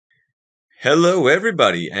Hello,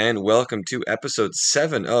 everybody, and welcome to episode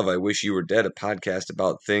 7 of I Wish You Were Dead, a podcast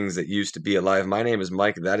about things that used to be alive. My name is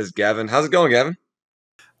Mike. That is Gavin. How's it going, Gavin?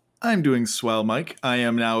 I'm doing swell, Mike. I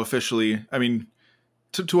am now officially,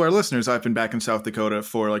 to our listeners, I've been back in South Dakota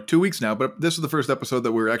for like 2 weeks now, but this is the first episode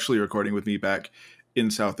that we're actually recording with me back in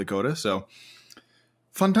South Dakota, so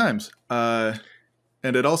fun times. And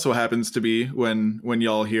it also happens to be, when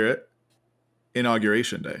y'all hear it,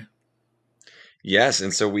 Inauguration Day. Yes,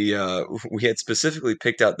 and so we had specifically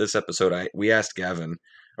picked out this episode. I asked Gavin,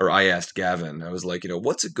 I was like,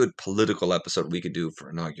 what's a good political episode we could do for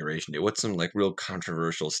Inauguration Day? What's some like real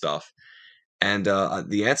controversial stuff? And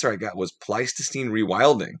the answer I got was Pleistocene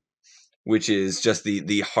Rewilding, which is just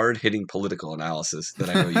the hard-hitting political analysis that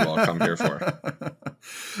I know you all come here for.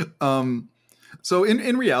 So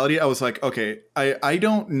in reality, I was like, okay, I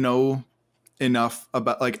don't know enough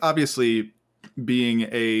about, like, obviously being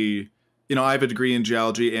I have a degree in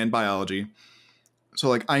geology and biology. So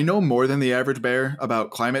like I know more than the average bear about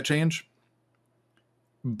climate change,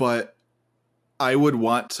 but I would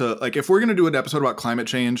want to, like, if we're going to do an episode about climate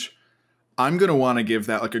change, I'm going to want to give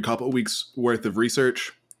that like a couple of weeks worth of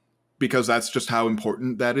research because that's just how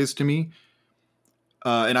important that is to me.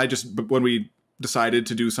 And when we decided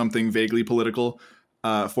to do something vaguely political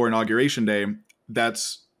for Inauguration Day,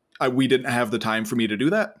 we didn't have the time for me to do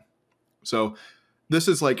that. So this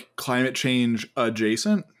is like climate change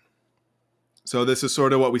adjacent. So this is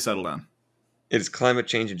sort of what we settled on. It is climate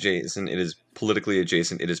change adjacent. It is politically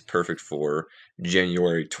adjacent. It is perfect for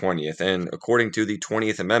January 20th. And according to the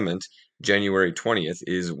 20th Amendment, January 20th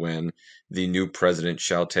is when the new president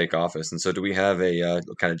shall take office. And so do we have a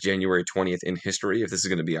kind of January 20th in history? If this is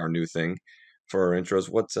going to be our new thing for our intros,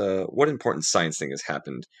 what important science thing has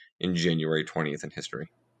happened in January 20th in history?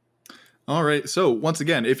 All right. So once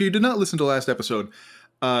again, if you did not listen to last episode,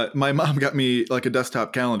 my mom got me like a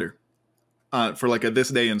desktop calendar for like a this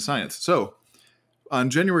day in science. So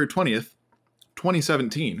on January 20th,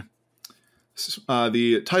 2017,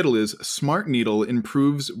 the title is Smart Needle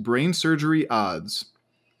Improves Brain Surgery Odds.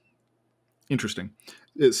 Interesting.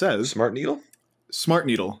 It says... Smart Needle? Smart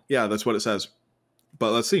Needle. Yeah, that's what it says.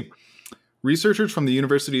 But let's see. Researchers from the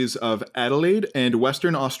universities of Adelaide and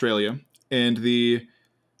Western Australia and the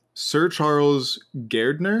Sir Charles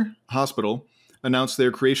Gairdner Hospital announced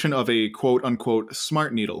their creation of a quote-unquote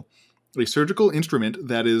smart needle, a surgical instrument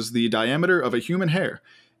that is the diameter of a human hair,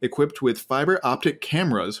 equipped with fiber optic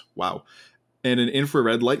cameras, and an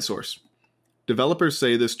infrared light source. Developers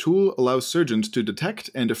say this tool allows surgeons to detect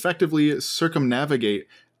and effectively circumnavigate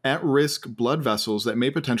at-risk blood vessels that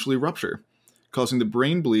may potentially rupture, causing the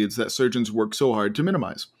brain bleeds that surgeons work so hard to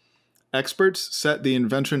minimize. Experts set the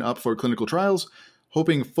invention up for clinical trials,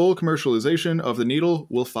 hoping full commercialization of the needle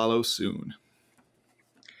will follow soon.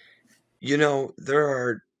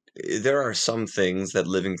 There are some things that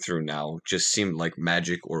living through now just seem like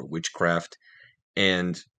magic or witchcraft,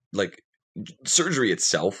 and like surgery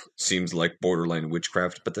itself seems like borderline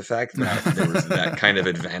witchcraft, but the fact that there was that kind of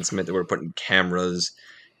advancement that we're putting cameras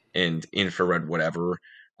and infrared whatever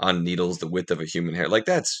on needles the width of a human hair, like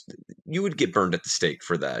you would get burned at the stake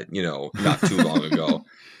for that, not too long ago.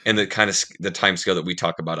 And the kind of the time scale that we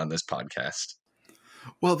talk about on this podcast.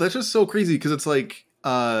 Well, that's just so crazy because it's like,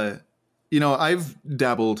 I've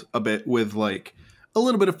dabbled a bit with like a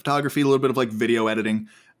little bit of photography, a little bit of like video editing.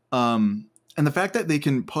 And the fact that they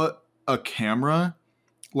can put a camera,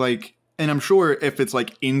 like, and I'm sure if it's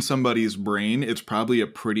like in somebody's brain, it's probably a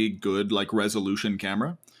pretty good like resolution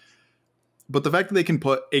camera. But the fact that they can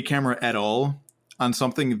put a camera at all on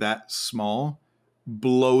something that small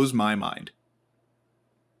blows my mind.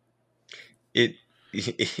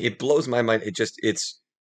 It blows my mind.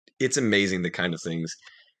 It's amazing the kind of things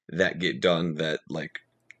that get done that like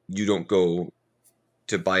you don't go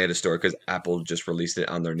to buy at a store because Apple just released it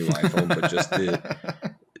on their new iPhone, but just the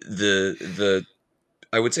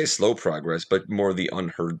I would say slow progress, but more the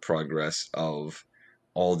unheard progress of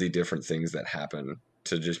all the different things that happen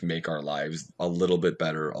to just make our lives a little bit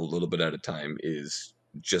better, a little bit at a time is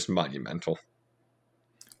just monumental.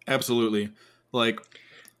 Absolutely. Like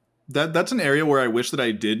that's an area where I wish that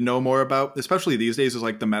I did know more about, especially these days, is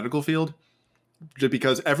like the medical field. Just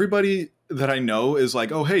because everybody that I know is like,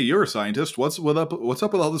 oh, hey, you're a scientist. What's up with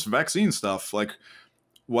all this vaccine stuff? Like,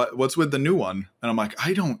 what's with the new one? And I'm like,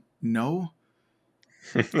 I don't know.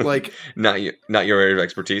 Like, not your area of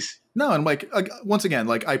expertise. No, and like once again,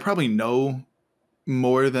 like I probably know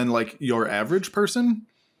more than like your average person,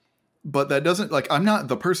 but that doesn't, like, I'm not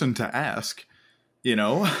the person to ask,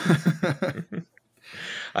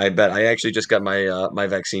 I bet. I actually just got my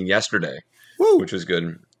vaccine yesterday, Woo! Which was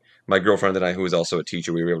good. My girlfriend and I, who was also a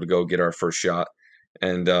teacher, we were able to go get our first shot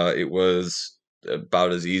and it was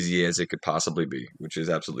about as easy as it could possibly be, which is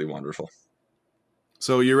absolutely wonderful.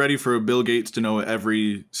 So you're ready for Bill Gates to know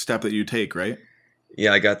every step that you take, right?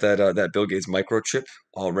 Yeah, I got that Bill Gates microchip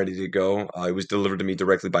all ready to go. It was delivered to me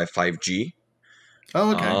directly by 5G.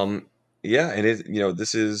 Oh, okay. Um, yeah, and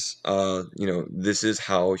this is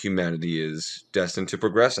how humanity is destined to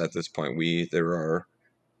progress at this point. There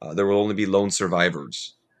will only be lone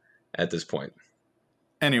survivors at this point.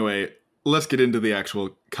 Anyway, let's get into the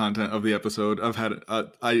actual content of the episode.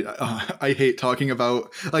 I hate talking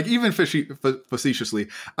about, like, even facetiously,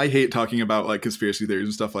 I hate talking about like conspiracy theories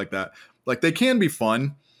and stuff like that. Like, they can be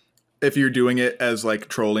fun if you're doing it as like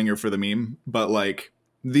trolling or for the meme, but like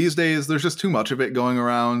these days there's just too much of it going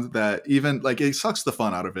around that even like it sucks the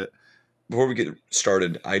fun out of it. Before we get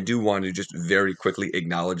started, I do want to just very quickly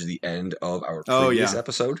acknowledge the end of our Oh previous yeah.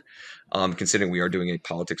 episode, considering we are doing a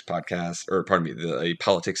politics podcast, or pardon me, a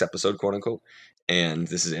politics episode, quote unquote, and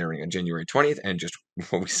this is airing on January 20th, and just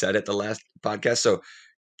what we said at the last podcast. So,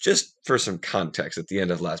 just for some context, at the end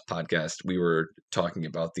of last podcast, we were talking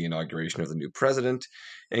about the inauguration of the new president,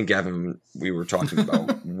 and Gavin, we were talking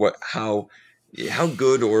about how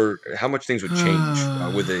good or how much things would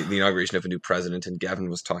change with the inauguration of a new president. And Gavin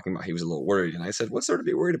was talking about he was a little worried. And I said, what's there to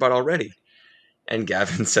be worried about already? And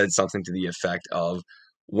Gavin said something to the effect of,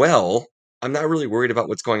 well, I'm not really worried about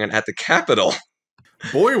what's going on at the Capitol.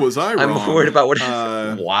 Boy, was I I'm wrong. worried about what.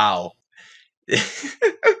 Wow.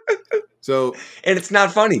 So, and it's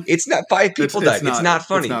not funny. It's not five people died. It's not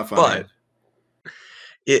funny. It's not funny.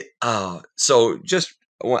 But so just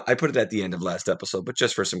I put it at the end of last episode, but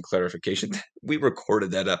just for some clarification, we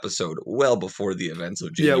recorded that episode well before the events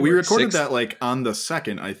of January. Yeah, we recorded 6th. that like on the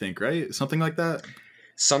 2nd, I think, right? Something like that.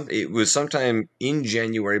 It was sometime in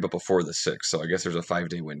January, but before the 6th. So I guess there's a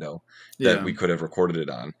 5-day window that we could have recorded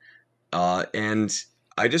it on. And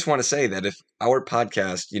I just want to say that if our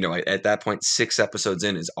podcast, at that point, 6 episodes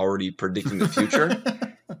in, is already predicting the future,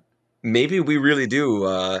 maybe we really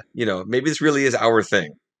do, maybe this really is our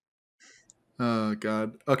thing. Oh,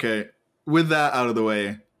 God. Okay. With that out of the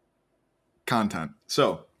way, content.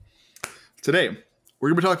 So, today, we're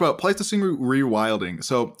going to be talking about Pleistocene Rewilding.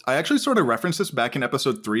 So, I actually sort of referenced this back in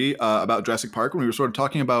episode 3 about Jurassic Park when we were sort of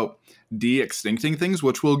talking about de-extincting things,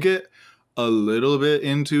 which we'll get a little bit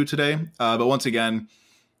into today. But once again,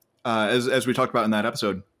 as we talked about in that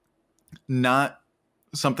episode, not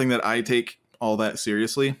something that I take all that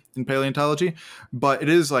seriously in paleontology, but it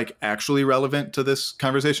is like actually relevant to this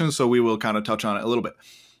conversation, so we will kind of touch on it a little bit.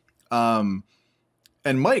 And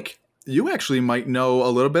Mike, you actually might know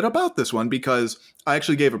a little bit about this one because I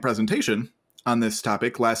actually gave a presentation on this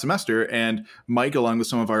topic last semester, and Mike, along with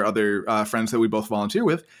some of our other friends that we both volunteer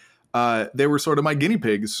with, they were sort of my guinea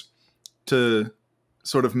pigs to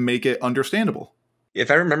sort of make it understandable. If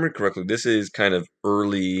I remember correctly, this is kind of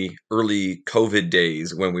early COVID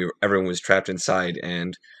days when everyone was trapped inside,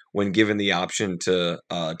 and when given the option to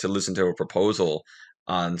listen to a proposal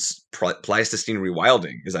on Pleistocene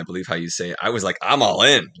Rewilding, is I believe how you say it, I was like, I'm all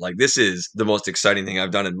in. Like, this is the most exciting thing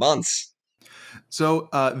I've done in months. So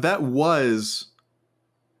I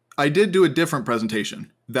did do a different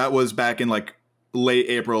presentation. That was back in like late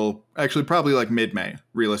April, actually probably like mid-May,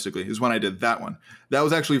 realistically, is when I did that one. That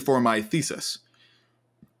was actually for my thesis.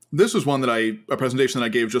 This was one a presentation that I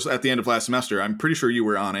gave just at the end of last semester. I'm pretty sure you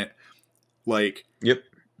were on it. Like, yep.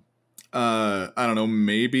 I don't know,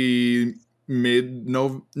 maybe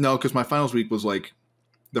no, because my finals week was like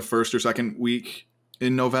the first or second week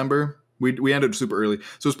in November. We ended super early,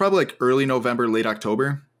 so it's probably like early November, late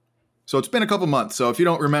October. So it's been a couple months. So if you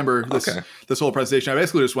don't remember this whole presentation, I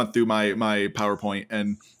basically just went through my PowerPoint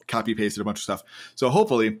and copy pasted a bunch of stuff. So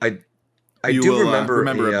hopefully, I do remember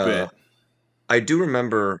a bit. I do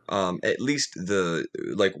remember at least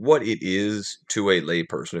what it is to a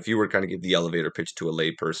layperson. If you were to kind of give the elevator pitch to a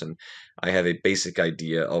layperson, I have a basic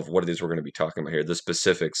idea of what it is we're going to be talking about here. The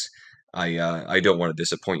specifics, I don't want to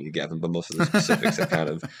disappoint you, Gavin, but most of the specifics have kind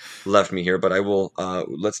of left me here. But I will.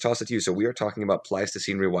 Let's toss it to you. So we are talking about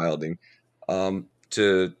Pleistocene Rewilding.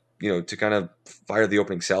 To kind of fire the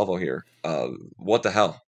opening salvo here. What the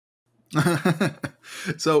hell?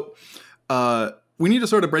 So. We need to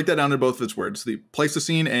sort of break that down to both of its words, the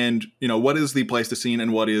Pleistocene and, what is the Pleistocene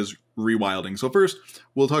and what is rewilding. So first,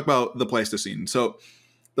 we'll talk about the Pleistocene. So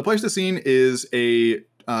the Pleistocene is a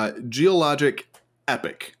geologic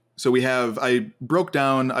epoch. So I broke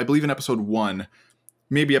down, I believe in episode 1,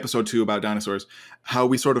 maybe episode 2 about dinosaurs, how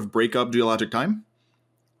we sort of break up geologic time.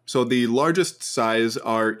 So the largest size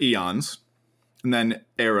are eons, and then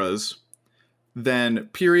eras, then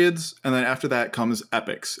periods, and then after that comes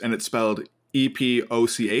epochs, and it's spelled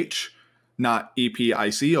EPOCH, not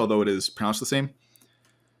EPIC, although it is pronounced the same.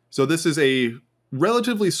 So this is a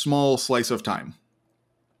relatively small slice of time,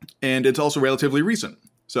 and it's also relatively recent.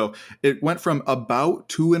 So it went from about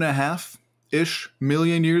 2.5-ish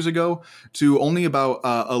million years ago to only about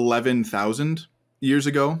 11,000 years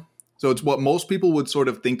ago. So it's what most people would sort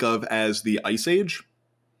of think of as the Ice Age.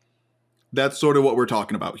 That's sort of what we're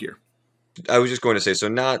talking about here. I was just going to say, so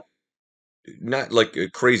not like a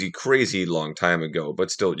crazy long time ago, but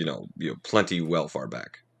still, plenty well far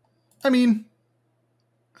back. I mean,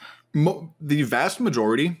 the vast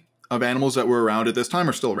majority of animals that were around at this time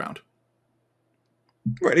are still around.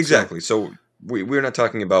 Right, So, exactly. So we're not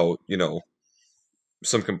talking about,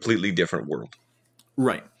 some completely different world.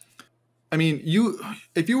 right. I mean,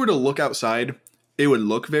 if you were to look outside, it would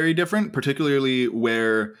look very different, particularly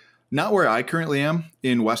not where I currently am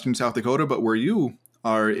in western South Dakota, but where you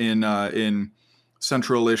are in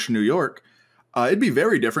central-ish New York. It'd be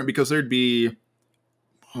very different because there'd be,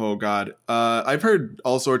 oh god, I've heard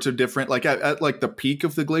all sorts of different, like at like the peak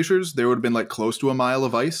of the glaciers, there would have been like close to a mile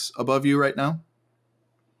of ice above you right now.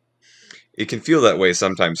 It can feel that way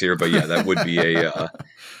sometimes here, but yeah, that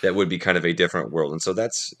would be kind of a different world. And so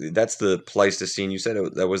that's the Pleistocene. You said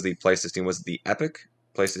that was the Pleistocene. Was it the epic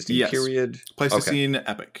Pleistocene Yes, period? Okay. Pleistocene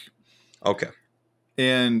epic. Okay.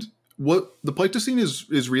 And what the Pleistocene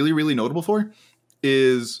is really really notable for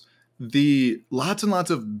is the lots and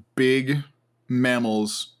lots of big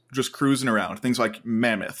mammals just cruising around. Things like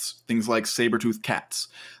mammoths, things like saber-toothed cats,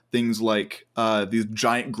 things like these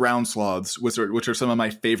giant ground sloths, which are some of my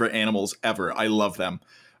favorite animals ever. I love them.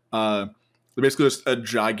 They're basically just a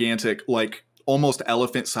gigantic, like almost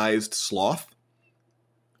elephant-sized sloth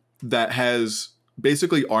that has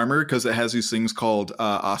basically armor because it has these things called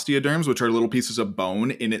osteoderms, which are little pieces of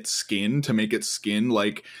bone in its skin to make its skin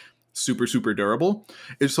like super durable.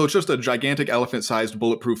 So it's just a gigantic elephant-sized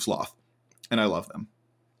bulletproof sloth, and I love them.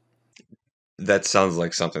 That sounds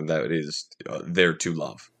like something that is there to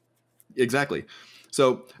love. Exactly.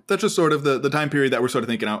 So that's just sort of the time period that we're sort of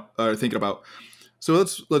thinking about. So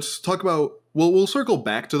let's talk about. We'll circle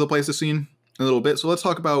back to the Pleistocene a little bit. So let's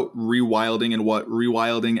talk about rewilding and what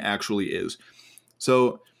rewilding actually is.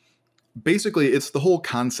 So basically, it's the whole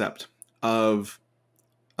concept of.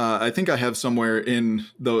 I think I have somewhere in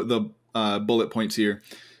the bullet points here,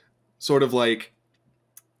 sort of like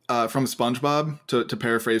from SpongeBob, to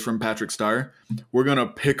paraphrase from Patrick Star, we're gonna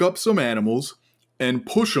pick up some animals and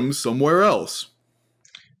push them somewhere else.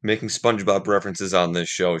 Making SpongeBob references on this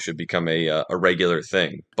show should become a regular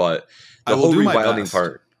thing. But I the will whole do my rewilding best.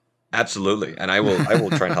 part, absolutely, and I will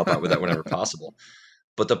try and help out with that whenever possible.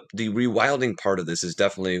 But the rewilding part of this is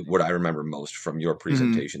definitely what I remember most from your Mhm.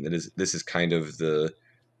 presentation. This is kind of the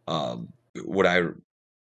what I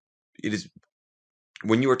it is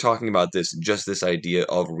when you were talking about this, just this idea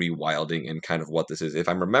of rewilding and kind of what this is. If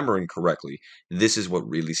I'm remembering correctly, this is what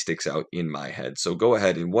really sticks out in my head. So go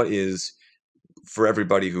ahead and what is for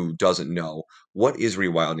everybody who doesn't know, what is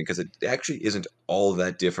rewilding? Because it actually isn't all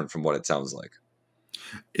that different from what it sounds like.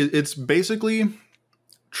 It's basically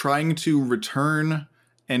trying to return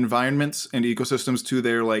environments and ecosystems to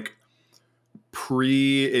their like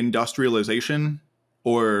pre-industrialization,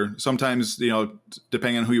 or sometimes,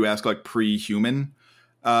 depending on who you ask, like pre-human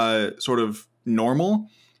sort of normal,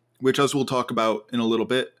 which, as we'll talk about in a little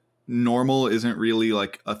bit, normal isn't really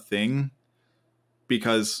like a thing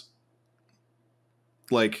because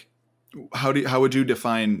like how would you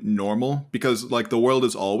define normal? Because like the world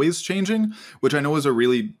is always changing, which I know is a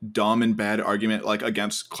really dumb and bad argument like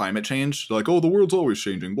against climate change. Like, oh, the world's always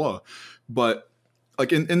changing, blah. But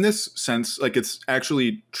like in this sense, like it's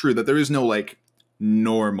actually true that there is no like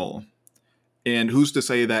normal. And who's to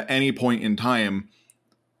say that any point in time,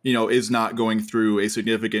 is not going through a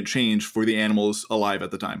significant change for the animals alive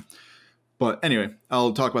at the time. But anyway,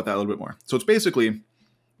 I'll talk about that a little bit more. So it's basically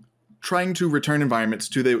trying to return environments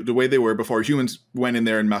to the way they were before humans went in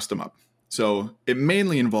there and messed them up. So it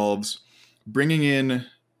mainly involves bringing in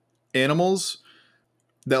animals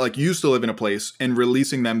that like used to live in a place and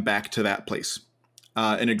releasing them back to that place.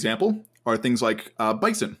 An example are things like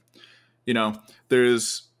bison.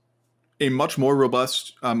 There's a much more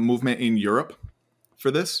robust movement in Europe for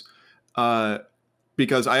this,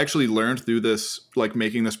 because I actually learned through this, like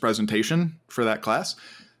making this presentation for that class,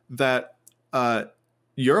 that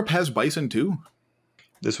Europe has bison too.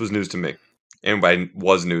 This was news to me. And by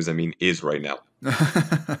was news, I mean is right now.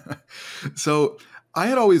 So I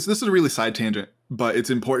had always, this is a really side tangent, but it's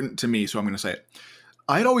important to me, so I'm going to say it.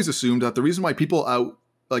 I had always assumed that the reason why people out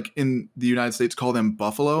like in the United States call them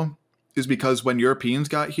buffalo is because when Europeans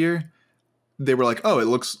got here, they were like, oh, it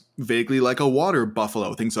looks vaguely like a water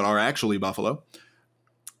buffalo, things that are actually buffalo.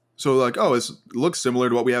 So like, oh, it looks similar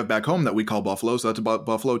to what we have back home that we call buffalo, so that's about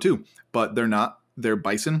buffalo too. But they're not. They're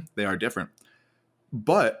bison. They are different.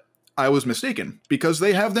 But I was mistaken because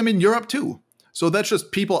they have them in Europe too. So that's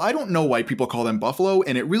just people. I don't know why people call them buffalo,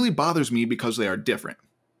 and it really bothers me because they are different.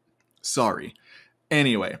 Sorry.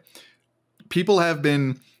 Anyway, people have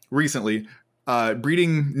been recently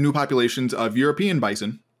breeding new populations of European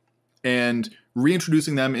bison and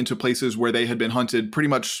reintroducing them into places where they had been hunted pretty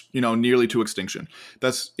much, nearly to extinction.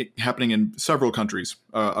 That's happening in several countries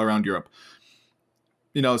around Europe.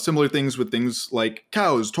 Similar things with things like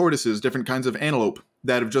cows, tortoises, different kinds of antelope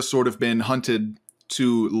that have just sort of been hunted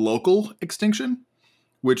to local extinction,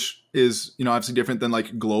 which is, obviously different than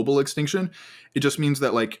like global extinction. It just means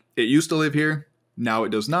that like it used to live here, now it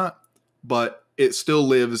does not, but it still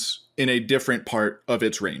lives in a different part of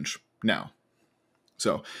its range now.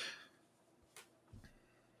 So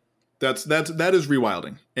that is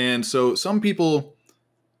rewilding. And so some people,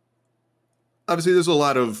 obviously there's a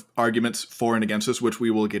lot of arguments for and against this, which we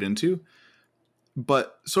will get into,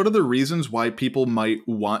 but sort of the reasons why people might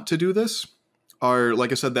want to do this are,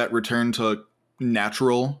 like I said, that return to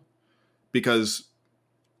natural, because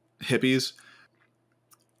hippies.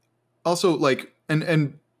 Also, like,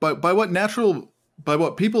 but by what natural, by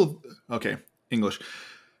what people, okay, English.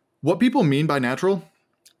 What people mean by natural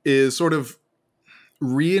is sort of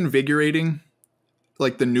reinvigorating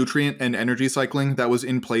like the nutrient and energy cycling that was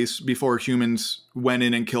in place before humans went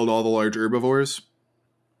in and killed all the large herbivores,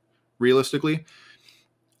 realistically.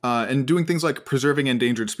 And doing things like preserving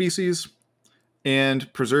endangered species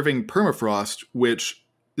and preserving permafrost, which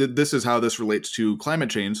this is how this relates to climate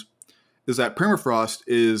change, is that permafrost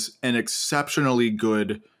is an exceptionally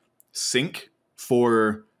good sink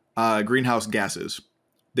for greenhouse gases.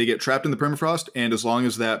 They get trapped in the permafrost, and as long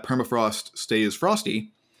as that permafrost stays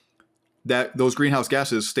frosty, that those greenhouse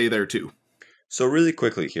gases stay there too. So really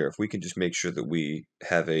quickly here, if we can just make sure that we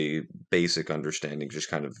have a basic understanding, just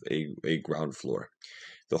kind of a ground floor.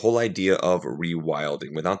 The whole idea of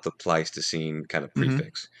rewilding, without the Pleistocene kind of Mm-hmm.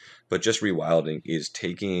 prefix, but just rewilding is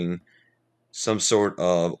taking some sort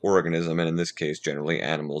of organism, and in this case, generally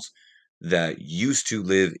animals, that used to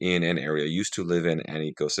live in an area, used to live in an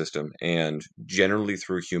ecosystem, and generally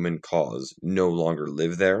through human cause no longer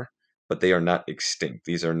live there, but they are not extinct.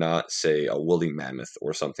 These are not, say, a woolly mammoth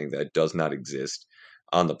or something that does not exist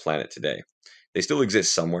on the planet today. They still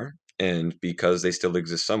exist somewhere, and because they still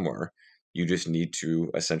exist somewhere, you just need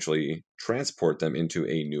to essentially transport them into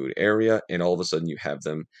a new area, and all of a sudden you have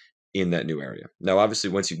them in that new area. Now, obviously,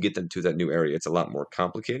 once you get them to that new area, it's a lot more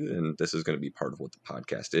complicated, and this is going to be part of what the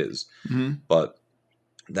podcast is. Mm-hmm. But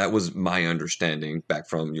that was my understanding back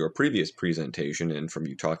from your previous presentation and from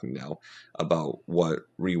you talking now about what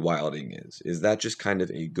rewilding is. Is that just kind of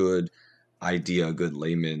a good idea, a good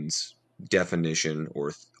layman's definition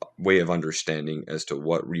or way of understanding as to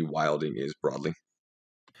what rewilding is broadly?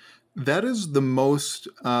 That is the most,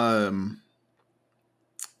 I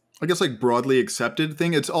guess, like broadly accepted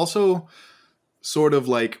thing. It's also sort of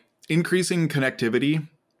like increasing connectivity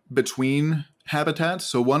between habitats.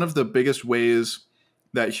 So, one of the biggest ways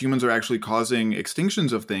that humans are actually causing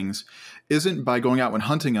extinctions of things isn't by going out and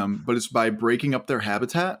hunting them, but it's by breaking up their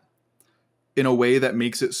habitat in a way that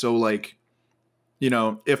makes it so, like,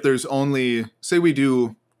 if there's only, say, we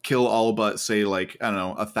do kill all but, say, like, I don't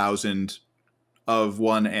know, 1,000 of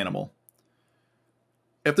one animal.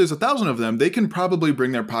 If there's 1,000 of them, they can probably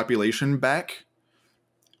bring their population back.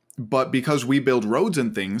 But because we build roads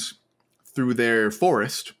and things through their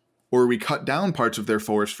forest, or we cut down parts of their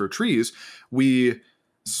forest for trees, we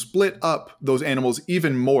split up those animals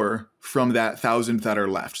even more from that 1,000 that are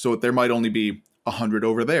left. So there might only be 100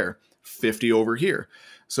 over there, 50 over here.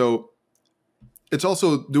 So it's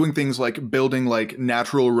also doing things like building like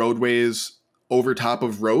natural roadways over top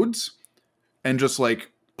of roads and just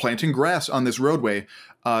like planting grass on this roadway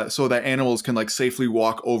so that animals can like safely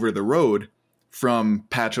walk over the road from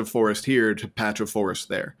patch of forest here to patch of forest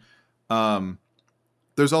there.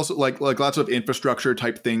 There's also like lots of infrastructure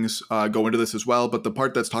type things go into this as well, but the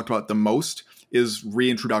part that's talked about the most is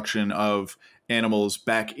reintroduction of animals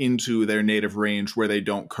back into their native range where they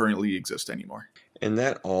don't currently exist anymore. And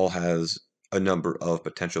that all has a number of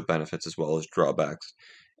potential benefits as well as drawbacks.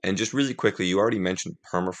 And just really quickly, you already mentioned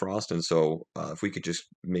permafrost, and so if we could just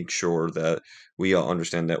make sure that we all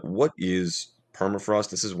understand that what is permafrost?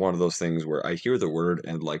 This is one of those things where I hear the word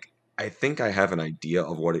and like I think I have an idea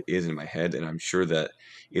of what it is in my head, and I'm sure that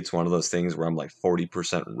it's one of those things where I'm like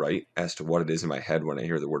 40% right as to what it is in my head when I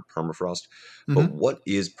hear the word permafrost. But Mm-hmm. what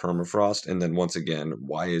is permafrost? And then once again,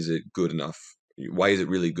 why is it good enough? Why is it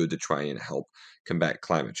really good to try and help combat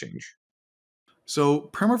climate change? So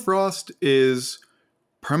permafrost is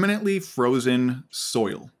permanently frozen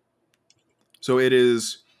soil. So it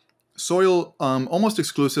is soil almost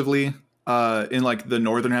exclusively in like the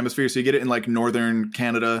northern hemisphere. So you get it in like northern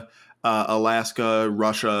Canada, Alaska,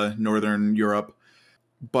 Russia, northern Europe.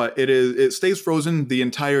 But it stays frozen the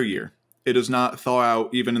entire year. It does not thaw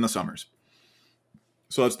out even in the summers.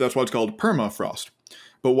 So that's why it's called permafrost.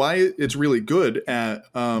 But why it's really good at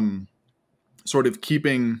sort of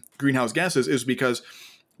keeping greenhouse gases is because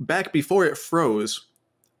back before it froze,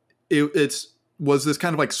 it's was this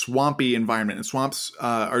kind of like swampy environment. And swamps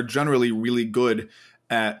are generally really good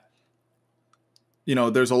at,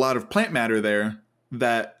 there's a lot of plant matter there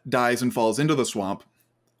that dies and falls into the swamp,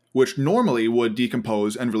 which normally would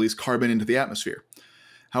decompose and release carbon into the atmosphere.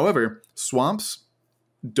 However, swamps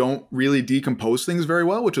don't really decompose things very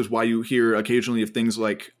well, which is why you hear occasionally of things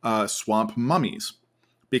like swamp mummies,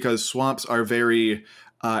 because swamps are very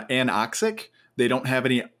anoxic. They don't have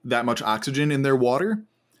that much oxygen in their water.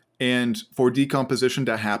 And for decomposition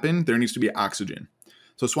to happen, there needs to be oxygen.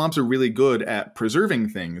 So swamps are really good at preserving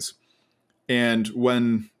things. And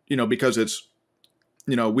when, because it's,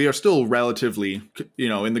 we are still relatively,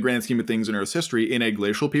 in the grand scheme of things in Earth's history, in a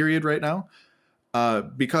glacial period right now,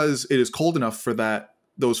 because it is cold enough for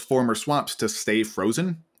those former swamps to stay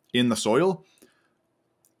frozen in the soil.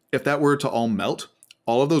 If that were to all melt,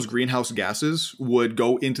 all of those greenhouse gases would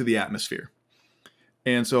go into the atmosphere.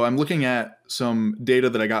 And so I'm looking at some data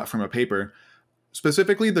that I got from a paper.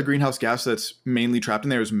 Specifically, the greenhouse gas that's mainly trapped in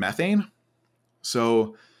there is methane.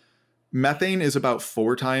 So methane is about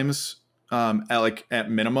 4 times, at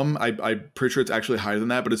minimum. I'm pretty sure it's actually higher than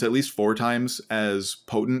that, but it's at least 4 times as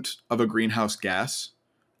potent of a greenhouse gas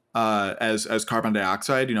as carbon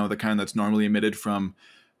dioxide. The kind that's normally emitted from,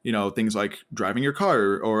 things like driving your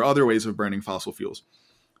car or other ways of burning fossil fuels.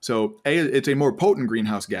 So it's a more potent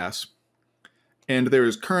greenhouse gas. And there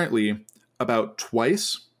is currently about 2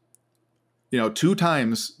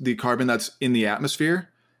 times the carbon that's in the atmosphere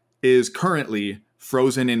is currently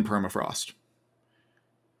frozen in permafrost.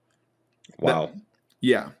 Wow.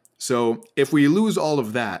 Yeah. So if we lose all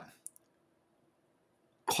of that,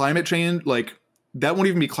 climate change, that won't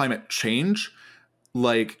even be climate change.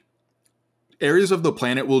 Areas of the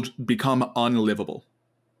planet will become unlivable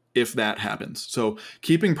if that happens. So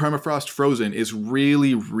keeping permafrost frozen is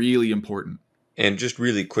really, really important. And just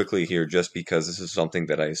really quickly here, just because this is something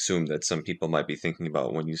that I assume that some people might be thinking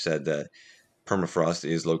about when you said that permafrost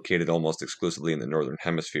is located almost exclusively in the northern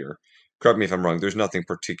hemisphere. Correct me if I'm wrong, there's nothing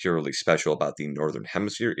particularly special about the northern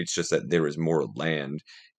hemisphere. It's just that there is more land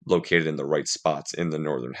located in the right spots in the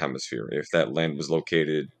northern hemisphere. If that land was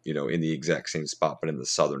located, in the exact same spot, but in the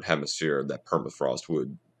southern hemisphere, that permafrost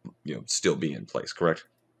would, still be in place, correct?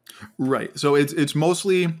 Right. So it's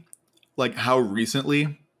mostly like how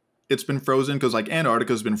recently it's been frozen, because like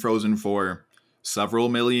Antarctica's been frozen for several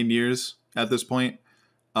million years at this point.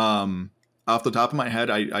 Off the top of my head,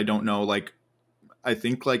 I don't know, I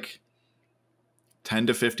think 10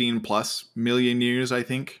 to 15 plus million years, I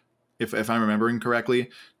think, if I'm remembering correctly.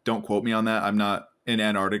 Don't quote me on that. I'm not an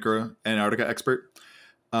Antarctica expert.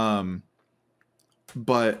 But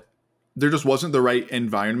there just wasn't the right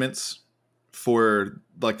environments for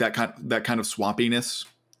that kind of swampiness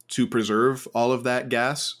to preserve all of that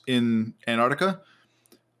gas in Antarctica.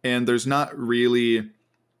 And there's not really,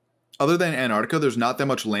 other than Antarctica, there's not that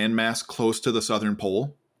much landmass close to the southern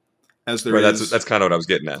pole as there Right, is. that's kind of what I was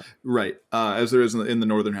getting at. Right, as there is in the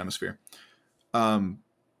northern hemisphere.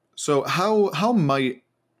 So how might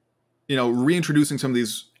reintroducing some of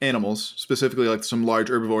these animals, specifically like some large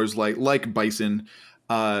herbivores like bison,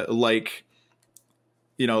 lots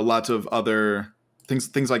of other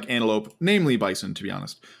things like antelope, namely bison, to be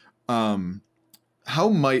honest. How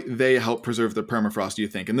might they help preserve the permafrost, do you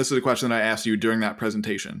think? And this is a question that I asked you during that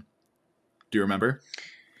presentation. Do you remember?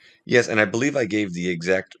 Yes, and I believe I gave the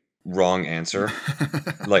exact wrong answer.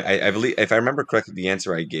 I believe, if I remember correctly, the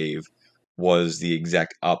answer I gave was the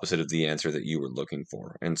exact opposite of the answer that you were looking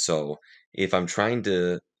for. And so if I'm trying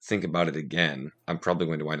to think about it again, I'm probably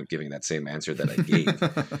going to wind up giving that same answer that I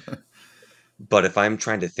gave. But if I'm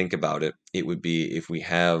trying to think about it, it would be if we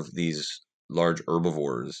have these large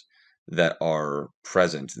herbivores that are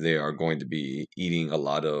present, they are going to be eating a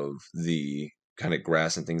lot of the kind of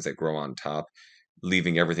grass and things that grow on top,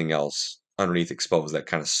 leaving everything else underneath exposed, that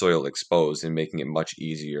kind of soil exposed, and making it much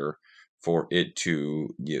easier for it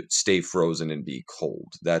to stay frozen and be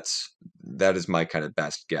cold. That is my kind of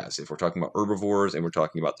best guess. If we're talking about herbivores and we're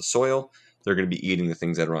talking about the soil, they're going to be eating the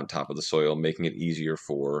things that are on top of the soil, making it easier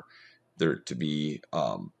for there to be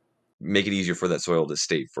make it easier for that soil to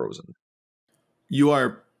stay frozen. You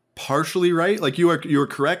are partially right. You are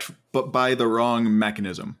correct, but by the wrong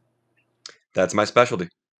mechanism. That's my specialty.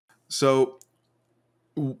 So,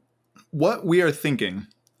 what we are thinking,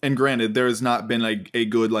 and granted, there has not been a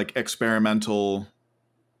good like experimental,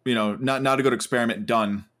 not a good experiment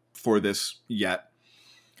done for this yet,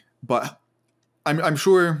 but I'm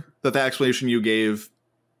sure that the explanation you gave,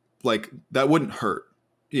 like that wouldn't hurt,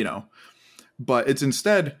 you know, but it's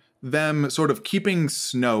instead them sort of keeping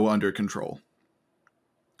snow under control.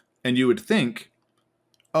 And you would think,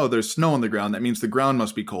 oh, there's snow on the ground. That means the ground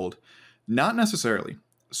must be cold. Not necessarily.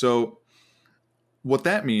 So, what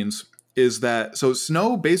that means is that, so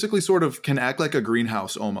snow basically sort of can act like a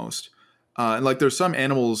greenhouse almost. And like there's some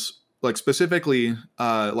animals, like specifically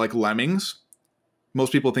like lemmings.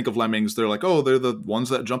 Most people think of lemmings, they're like, oh, they're the ones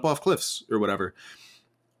that jump off cliffs or whatever.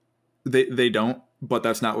 They don't, but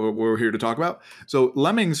that's not what we're here to talk about. So,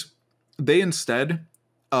 lemmings, they instead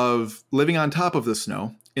of living on top of the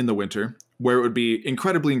snow in the winter, where it would be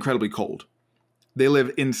incredibly, incredibly cold, they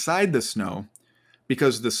live inside the snow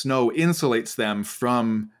because the snow insulates them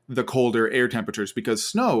from the colder air temperatures, because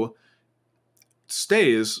snow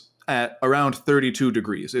stays at around 32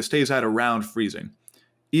 degrees. It stays at around freezing,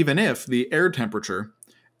 even if the air temperature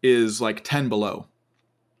is like 10 below.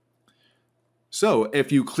 So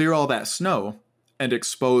if you clear all that snow and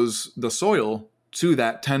expose the soil to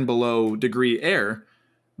that 10 below degree air,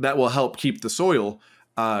 that will help keep the soil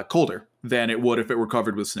colder than it would if it were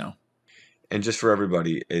covered with snow. And just for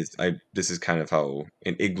everybody, this is kind of how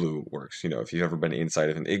an igloo works. If you've ever been inside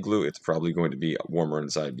of an igloo, it's probably going to be warmer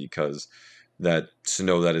inside because that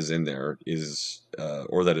snow that is in there is,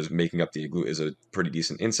 or that is making up the igloo, is a pretty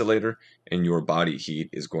decent insulator, and your body heat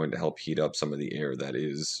is going to help heat up some of the air that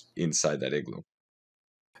is inside that igloo.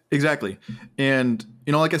 Exactly. And,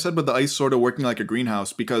 like I said, with the ice sort of working like a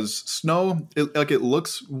greenhouse, because snow, it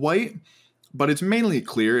looks white, but it's mainly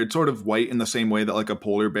clear. It's sort of white in the same way that like a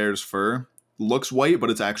polar bear's fur looks white,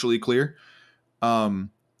 but it's actually clear.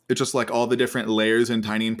 It's just like all the different layers and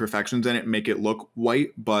tiny imperfections in it make it look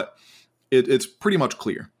white, but it's pretty much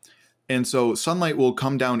clear. And so sunlight will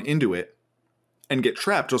come down into it and get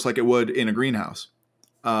trapped just like it would in a greenhouse.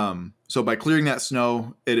 So by clearing that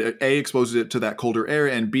snow, it A, exposes it to that colder air,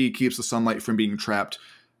 and B, keeps the sunlight from being trapped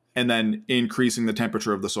and then increasing the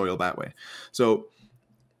temperature of the soil that way. So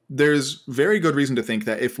there's very good reason to think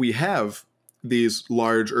that if we have these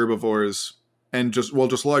large herbivores and just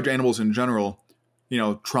large animals in general,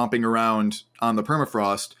 tromping around on the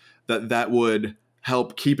permafrost, that would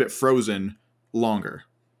help keep it frozen longer.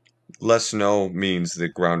 Less snow means the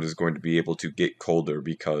ground is going to be able to get colder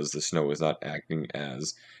because the snow is not acting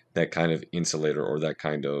as that kind of insulator or that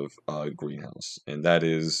kind of greenhouse, and that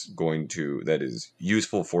is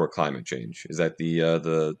useful for climate change. Is that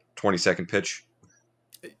the 20-second pitch?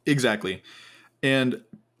 Exactly. And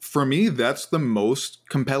for me, that's the most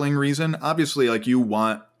compelling reason. Obviously, like you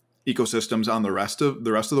want ecosystems on the rest of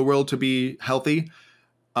the world to be healthy.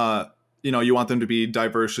 You want them to be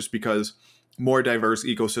diverse just because more diverse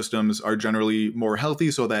ecosystems are generally more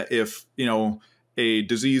healthy, so that if, a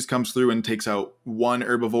disease comes through and takes out one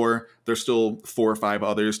herbivore, there's still 4 or 5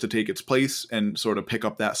 others to take its place and sort of pick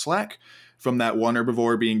up that slack from that one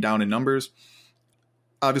herbivore being down in numbers.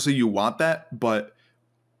 Obviously, you want that, but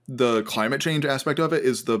the climate change aspect of it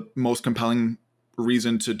is the most compelling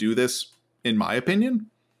reason to do this, in my opinion.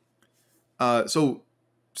 So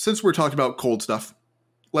since we're talking about cold stuff,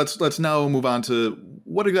 let's now move on to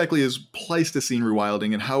what exactly is Pleistocene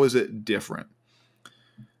rewilding and how is it different?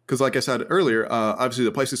 Because like I said earlier, obviously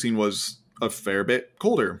the Pleistocene was a fair bit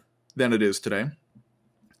colder than it is today.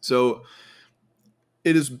 So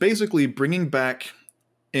it is basically bringing back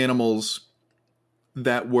animals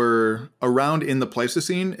that were around in the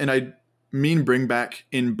Pleistocene, and I mean bring back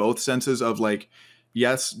in both senses of like,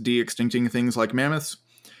 yes, de-extincting things like mammoths,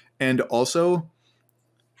 and also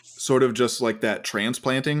sort of just like that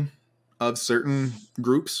transplanting of certain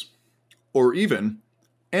groups, or even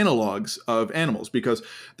analogs of animals, because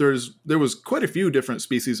there was quite a few different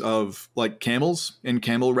species of like camels and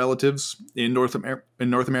camel relatives in North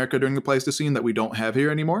America during the Pleistocene that we don't have here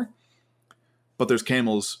anymore. But there's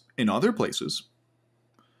camels in other places.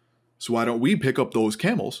 So why don't we pick up those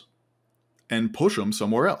camels and push them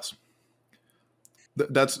somewhere else?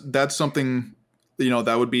 That's something,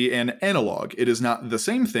 that would be an analog. It is not the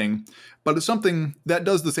same thing, but it's something that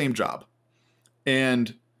does the same job.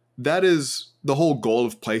 And that is the whole goal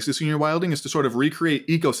of Pleistocene rewilding, is to sort of recreate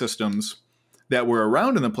ecosystems that were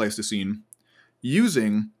around in the Pleistocene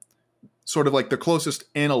using sort of like the closest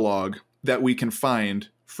analog that we can find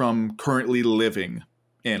from currently living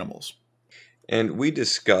animals. And we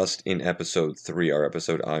discussed in episode 3, our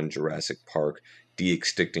episode on Jurassic Park,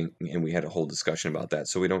 de-extincting, and we had a whole discussion about that.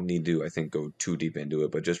 So we don't need to, I think, go too deep into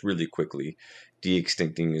it, but just really quickly,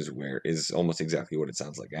 de-extincting is almost exactly what it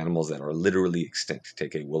sounds like. Animals that are literally extinct.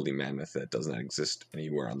 Take a woolly mammoth that does not exist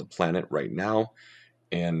anywhere on the planet right now,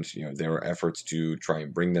 and there are efforts to try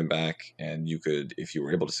and bring them back, and you could, if you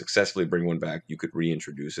were able to successfully bring one back, you could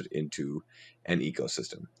reintroduce it into an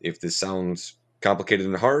ecosystem. If this sounds complicated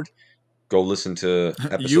and hard, go listen to You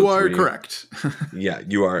episode are 3. correct. Yeah,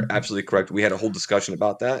 you are absolutely correct. We had a whole discussion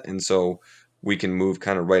about that, and so we can move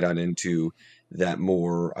kind of right on into that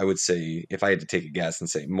more, I would say, if I had to take a guess and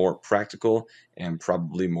say more practical and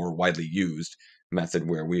probably more widely used method,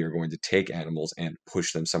 where we are going to take animals and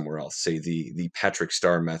push them somewhere else. Say the Patrick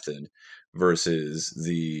Star method versus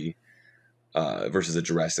the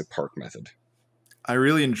Jurassic Park method. I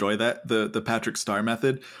really enjoy that, the Patrick Star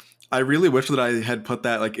method. I really wish that I had put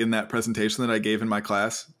that like in that presentation that I gave in my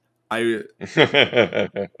class. I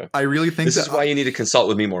I really think This that is why you need to consult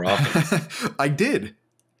with me more often. I did.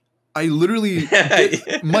 I literally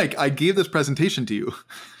Mike, I gave this presentation to you.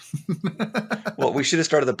 Well, we should have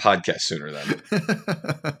started the podcast sooner then.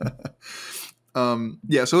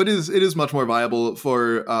 Yeah, so it is much more viable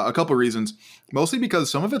for a couple reasons. Mostly because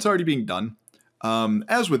some of it's already being done.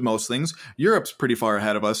 As with most things, Europe's pretty far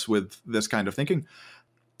ahead of us with this kind of thinking.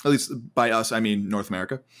 At least by us, I mean North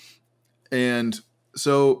America. And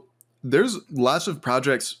so there's lots of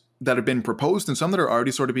projects that have been proposed and some that are already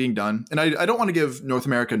sort of being done. And I don't want to give North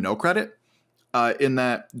America no credit in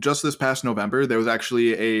that just this past November, there was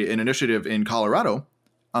actually an initiative in Colorado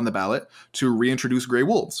on the ballot to reintroduce gray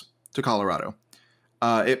wolves to Colorado.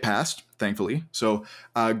 It passed, thankfully. So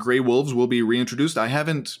gray wolves will be reintroduced. There's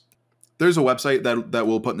a website that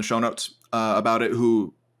we'll put in the show notes about it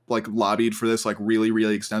who like lobbied for this like really,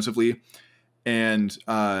 really extensively and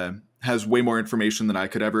has way more information than I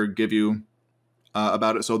could ever give you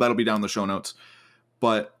about it. So that'll be down in the show notes.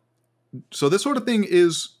 But so this sort of thing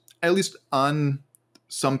is at least on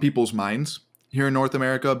some people's minds here in North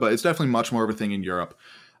America, but it's definitely much more of a thing in Europe.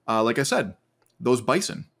 Like I said, those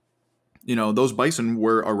bison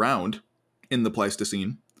were around in the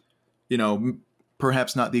Pleistocene,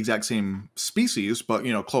 perhaps not the exact same species, but,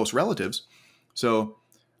 close relatives. So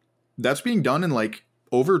that's being done in like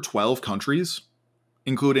over 12 countries,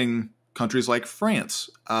 including countries like France.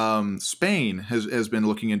 Spain has been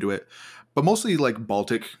looking into it, but mostly like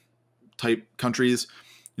Baltic type countries,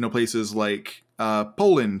 places like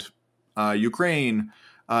Poland, Ukraine.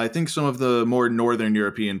 I think some of the more northern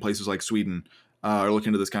European places like Sweden are looking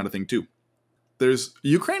into this kind of thing too.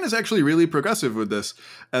 Ukraine is actually really progressive with this,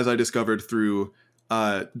 as I discovered through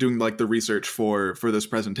doing like the research for this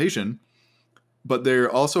presentation. But they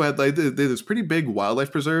also had like this pretty big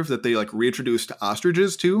wildlife preserve that they like reintroduced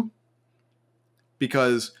ostriches to,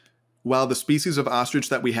 because while the species of ostrich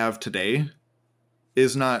that we have today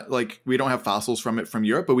is not like, we don't have fossils from it from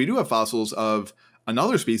Europe, but we do have fossils of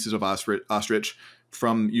another species of ostrich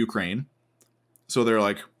from Ukraine. So they're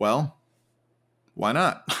like, well, why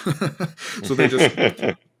not? So they just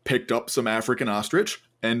picked up some African ostrich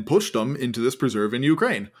and pushed them into this preserve in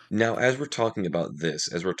Ukraine. Now, as we're talking about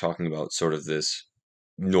sort of this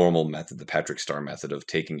normal method, the Patrick Star method of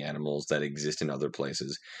taking animals that exist in other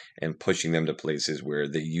places and pushing them to places where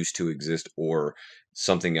they used to exist, or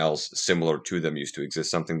something else similar to them used to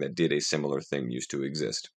exist, something that did a similar thing used to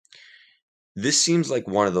exist. This seems like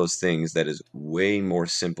one of those things that is way more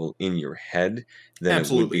simple in your head than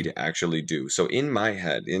it would be Absolutely. to actually do. So in my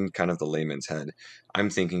head, in kind of the layman's head, I'm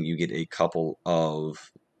thinking you get a couple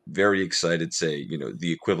of very excited, say,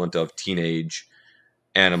 the equivalent of teenage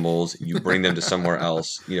animals, you bring them to somewhere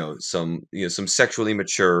else, some sexually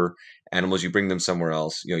mature animals, you bring them somewhere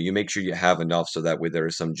else, you make sure you have enough so that way there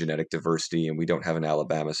is some genetic diversity and we don't have an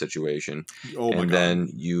Alabama situation. Oh my And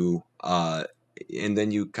God.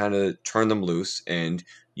 then you kind of turn them loose and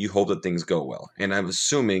you hope that things go well. And I'm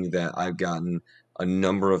assuming that I've gotten a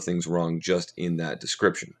number of things wrong just in that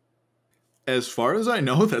description. As far as I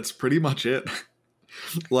know, that's pretty much it.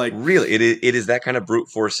 Like, Really, it is that kind of brute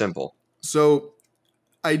force simple. so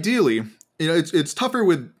ideally, it's tougher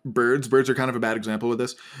with birds. Birds are kind of a bad example with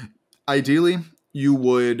this. Ideally, you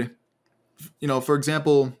would, for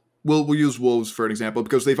example, we'll use wolves for an example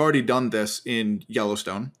because they've already done this in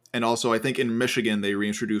Yellowstone, and also I think in Michigan they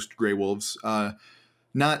reintroduced gray wolves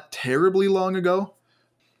not terribly long ago.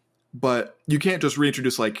 But you can't just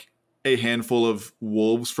reintroduce like a handful of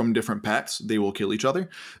wolves from different packs; they will kill each other.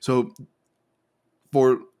 So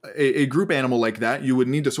for a group animal like that, you would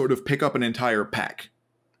need to sort of pick up an entire pack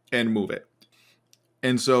and move it.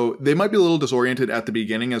 And so they might be a little disoriented at the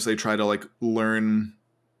beginning as they try to like learn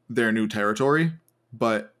their new territory.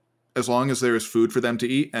 But as long as there is food for them to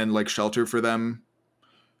eat and like shelter for them,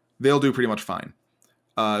 they'll do pretty much fine.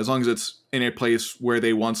 As long as it's in a place where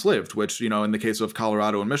they once lived, which, in the case of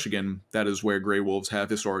Colorado and Michigan, that is where gray wolves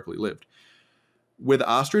have historically lived. With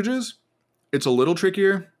ostriches, it's a little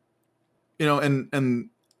trickier, and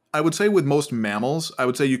I would say with most mammals, I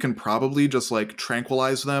would say you can probably just like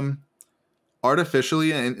tranquilize them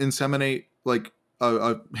artificially and inseminate like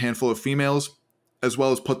a handful of females, as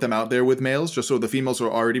well as put them out there with males, just so the females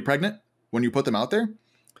are already pregnant when you put them out there.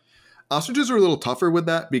 Ostriches are a little tougher with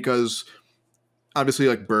that because obviously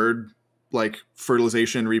like bird like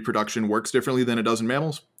fertilization reproduction works differently than it does in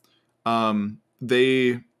mammals.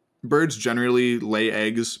 They birds generally lay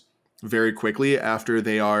eggs very quickly after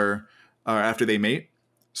they mate.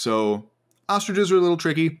 So ostriches are a little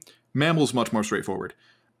tricky. Mammals much more straightforward.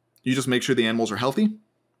 You just make sure the animals are healthy,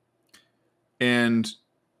 and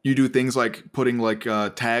you do things like putting like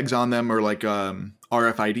tags on them, or like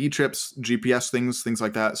RFID chips, GPS things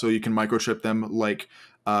like that, so you can microchip them like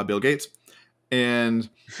Bill Gates. And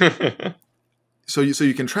so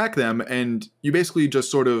you can track them, and you basically just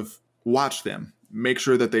sort of watch them, make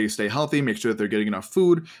sure that they stay healthy, make sure that they're getting enough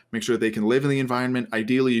food, make sure that they can live in the environment.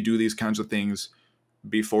 Ideally, you do these kinds of things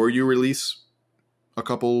before you release a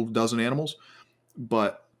couple dozen animals,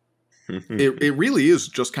 but it really is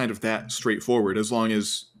just kind of that straightforward, as long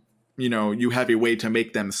as you have a way to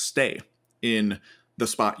make them stay in the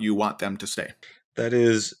spot you want them to stay. That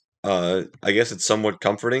is, I guess it's somewhat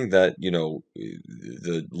comforting that,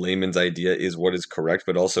 the layman's idea is what is correct,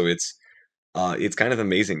 but also it's kind of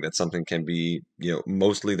amazing that something can be,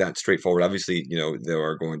 mostly that straightforward. Obviously, there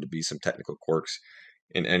are going to be some technical quirks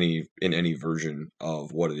in any version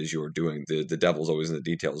of what it is you're doing. The devil's always in the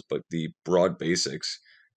details, but the broad basics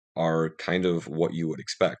are kind of what you would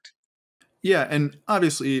expect. Yeah, and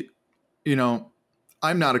obviously, you know,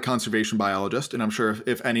 I'm not a conservation biologist, and I'm sure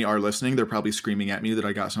if any are listening, they're probably screaming at me that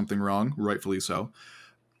I got something wrong, rightfully so.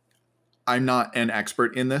 I'm not an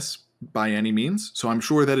expert in this by any means, so I'm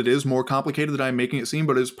sure that it is more complicated than I'm making it seem,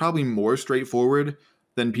 but it's probably more straightforward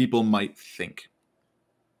than people might think.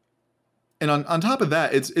 And on top of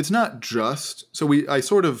that, it's not just so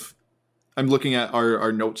I'm looking at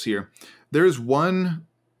our notes here. There's one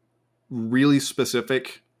really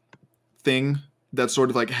specific thing that's sort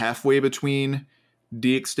of like halfway between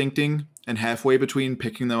de-extincting and halfway between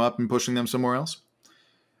picking them up and pushing them somewhere else.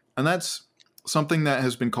 And that's something that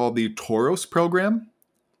has been called the Tauros program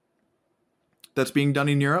that's being done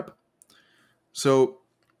in Europe. So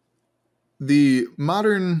the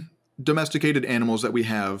modern domesticated animals that we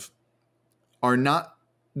have are not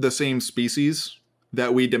the same species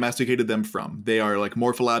that we domesticated them from. They are like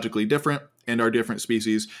morphologically different and are different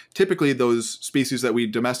species. Typically, those species that we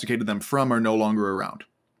domesticated them from are no longer around.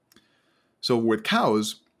 So with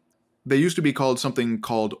cows, they used to be called something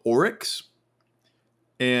called oryx,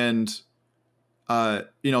 and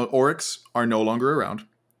oryx are no longer around.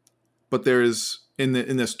 But there's in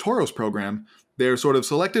this Tauros program, they're sort of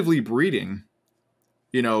selectively breeding,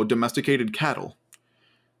 domesticated cattle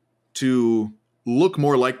to look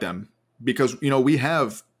more like them, because we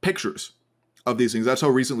have pictures of these things. That's how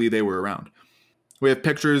recently they were around. We have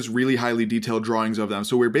pictures, really highly detailed drawings of them.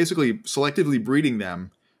 So we're basically selectively breeding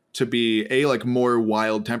them to be like more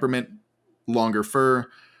wild temperament, longer fur,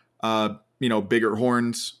 bigger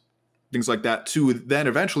horns, things like that, to then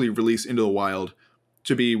eventually release into the wild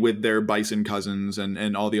to be with their bison cousins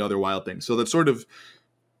and all the other wild things. So that's sort of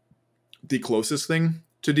the closest thing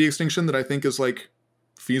to de-extinction that I think is like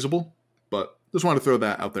feasible, but just want to throw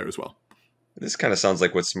that out there as well. This kind of sounds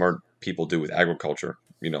like what smart people do with agriculture.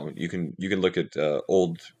 You can look at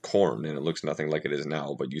old corn and it looks nothing like it is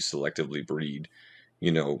now, but you selectively breed,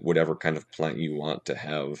 whatever kind of plant you want to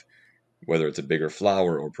have, whether it's a bigger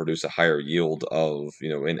flower or produce a higher yield of,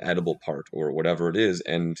 an edible part or whatever it is.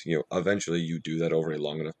 And, eventually you do that over a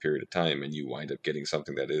long enough period of time and you wind up getting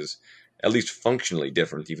something that is at least functionally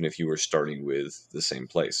different, even if you were starting with the same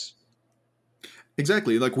place.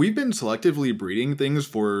 Exactly. Like we've been selectively breeding things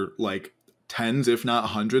for like tens, if not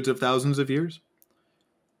hundreds of thousands of years.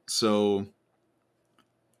 So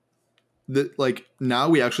that like now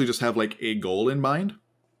we actually just have like a goal in mind.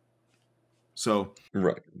 So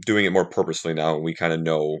Right. Doing it more purposefully now, we kind of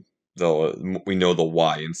know the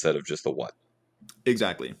why instead of just the what.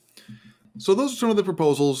 exactly. So those are some of the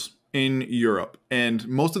proposals in Europe, and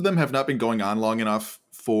most of them have not been going on long enough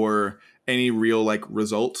for any real like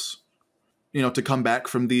results, to come back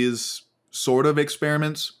from these sort of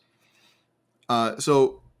experiments.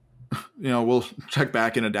 So we'll check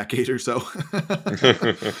back in a decade or so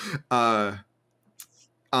uh,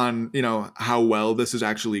 on how well this is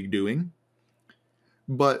actually doing.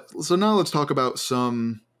 But so now let's talk about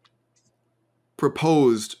some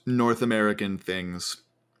proposed North American things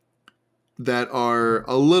that are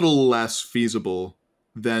a little less feasible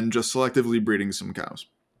than just selectively breeding some cows.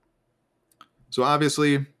 So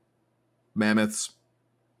obviously, mammoths,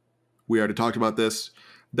 we already talked about this.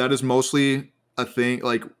 That is mostly a thing,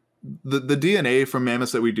 like the DNA from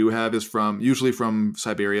mammoths that we do have is usually from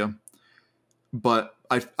Siberia. But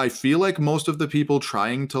I feel like most of the people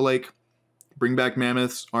trying to like bring back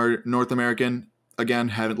mammoths are North American. Again,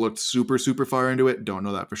 haven't looked super, super far into it. Don't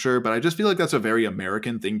know that for sure. But I just feel like that's a very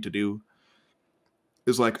American thing to do.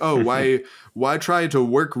 Is like, oh, why try to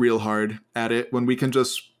work real hard at it when we can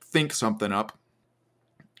just think something up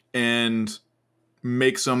and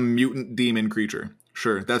make some mutant demon creature?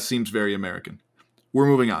 Sure, that seems very American. We're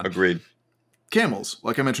moving on. Agreed. Camels,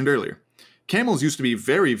 like I mentioned earlier. Camels used to be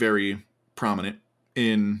very, very prominent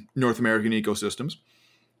in North American ecosystems.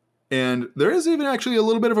 And there is even actually a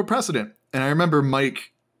little bit of a precedent. And I remember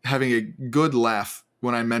Mike having a good laugh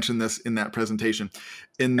when I mentioned this in that presentation.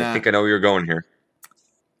 I think I know where you're going here.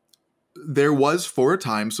 There was, for a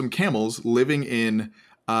time, some camels living in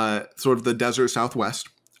sort of the desert southwest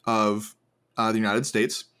of the United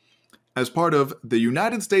States as part of the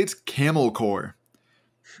United States Camel Corps,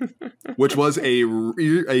 which was a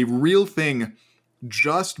real thing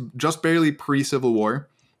just barely pre-Civil War,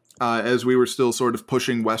 as we were still sort of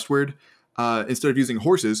pushing westward. Instead of using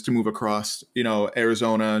horses to move across,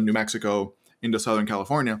 Arizona, New Mexico, into Southern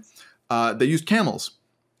California, they used camels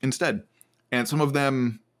instead. And some of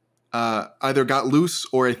them either got loose,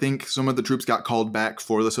 or I think some of the troops got called back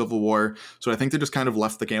for the Civil War. So I think they just kind of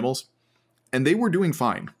left the camels. And they were doing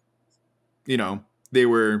fine. They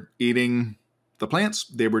were eating the plants.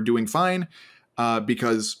 They were doing fine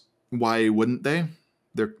because why wouldn't they?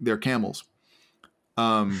 They're camels.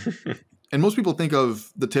 And most people think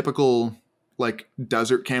of the typical like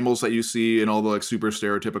desert camels that you see in all the like super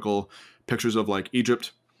stereotypical pictures of like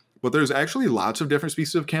Egypt. But there's actually lots of different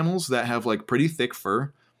species of camels that have like pretty thick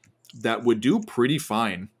fur that would do pretty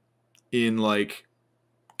fine in like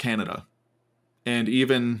Canada and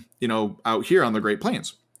even, out here on the Great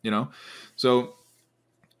Plains, So,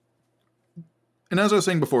 and as I was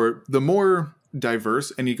saying before, the more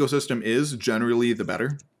diverse an ecosystem is, generally the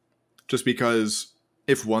better. Just because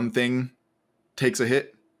if one thing takes a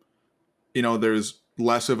hit, there's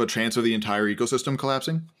less of a chance of the entire ecosystem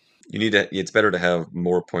collapsing. It's better to have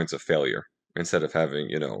more points of failure instead of having,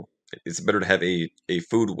 it's better to have a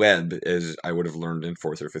food web, as I would have learned in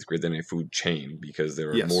 4th or 5th grade, than a food chain, because there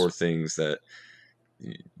are Yes. more things that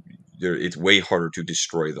it's way harder to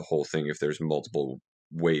destroy the whole thing if there's multiple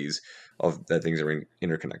ways of that things are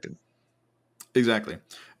interconnected. Exactly.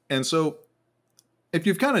 And so if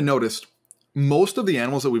you've kind of noticed, most of the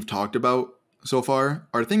animals that we've talked about so far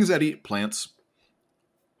are things that eat plants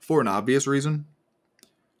for an obvious reason,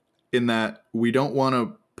 in that we don't want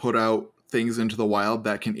to put out things into the wild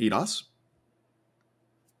that can eat us.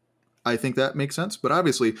 I think that makes sense. But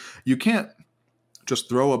obviously, you can't just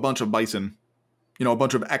throw a bunch of bison, a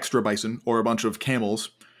bunch of extra bison or a bunch of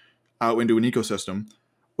camels out into an ecosystem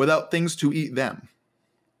without things to eat them.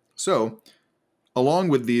 So, along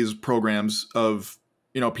with these programs of,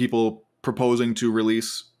 people proposing to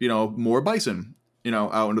release, more bison,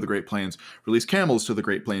 out into the Great Plains, release camels to the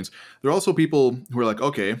Great Plains, there are also people who are like,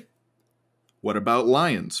 okay, what about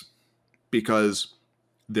lions? Because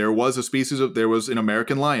there was an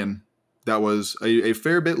American lion that was a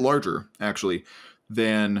fair bit larger, actually,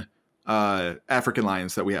 than African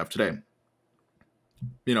lions that we have today.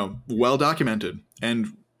 Well documented.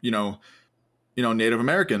 And, Native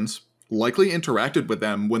Americans likely interacted with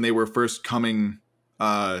them when they were first coming,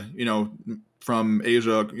 from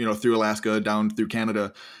Asia, through Alaska, down through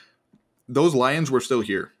Canada. Those lions were still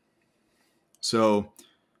here. So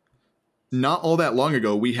not all that long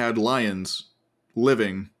ago, we had lions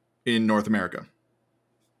living in North America.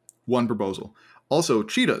 One proposal. Also,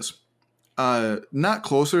 cheetahs. Not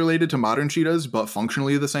closely related to modern cheetahs, but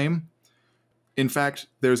functionally the same. In fact,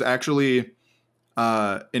 there's actually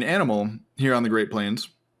an animal here on the Great Plains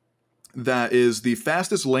that is the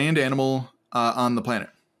fastest land animal on the planet.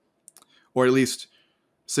 Or at least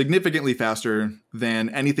significantly faster than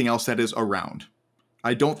anything else that is around.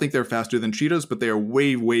 I don't think they're faster than cheetahs, but they are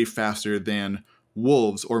way, way faster than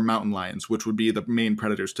wolves or mountain lions, which would be the main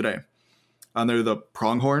predators today. They're the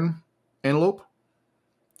pronghorn antelope.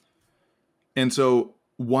 And so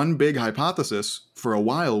one big hypothesis for a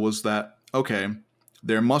while was that, okay,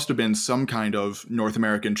 there must have been some kind of North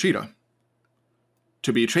American cheetah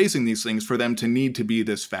to be chasing these things for them to need to be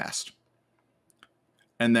this fast.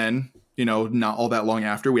 And then, not all that long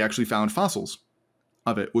after, we actually found fossils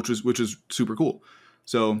of it, which is super cool.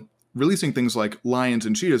 So releasing things like lions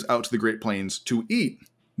and cheetahs out to the Great Plains to eat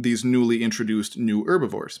these newly introduced new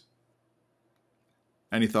herbivores.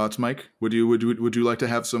 Any thoughts, Mike? Would you like to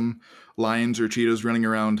have some lions or cheetahs running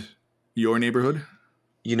around your neighborhood?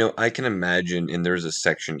 I can imagine, and there's a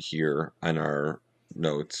section here on our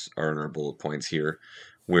notes or in our bullet points here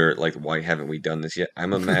where, like, why haven't we done this yet?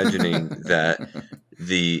 I'm imagining that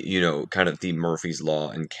kind of the Murphy's Law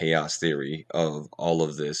and chaos theory of all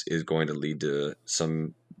of this is going to lead to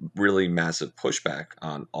some really massive pushback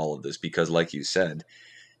on all of this because, like you said,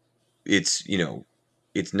 it's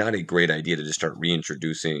not a great idea to just start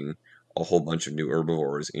reintroducing a whole bunch of new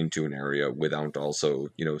herbivores into an area without also,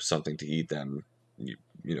 something to eat them.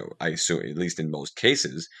 I assume, at least in most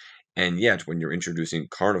cases. And yet, when you're introducing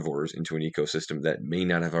carnivores into an ecosystem that may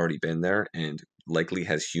not have already been there and likely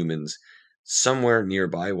has humans somewhere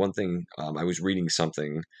nearby, one thing I was reading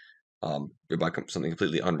something about something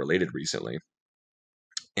completely unrelated recently,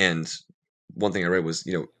 and one thing I read was,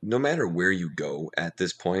 no matter where you go at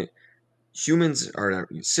this point, humans are not,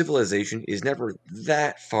 civilization is never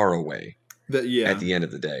that far away at Yeah. the end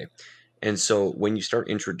of the day. And so when we start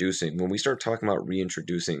talking about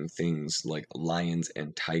reintroducing things like lions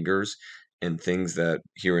and tigers and things that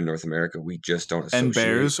here in North America we just don't And associate.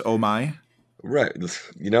 bears, oh my. Right.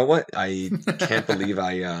 You know what? I can't believe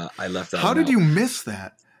I left that How one did out. you miss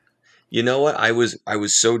that? You know what? I was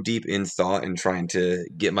so deep in thought and trying to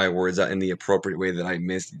get my words out in the appropriate way that I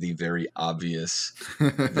missed the very obvious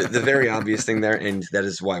thing there, and that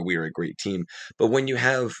is why we are a great team. But when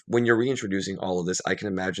you're reintroducing all of this, I can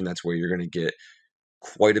imagine that's where you're going to get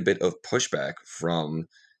quite a bit of pushback from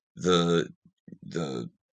the the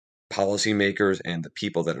policymakers and the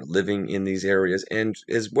people that are living in these areas, and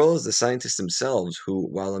as well as the scientists themselves, who,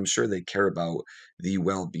 while I'm sure they care about the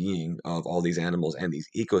well-being of all these animals and these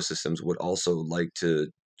ecosystems, would also like to,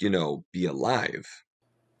 be alive.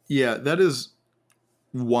 Yeah, that is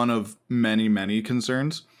one of many, many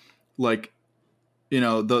concerns. Like,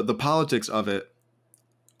 the politics of it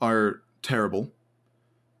are terrible.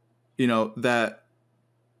 That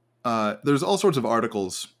there's all sorts of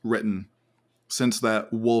articles written since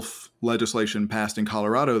that wolf legislation passed in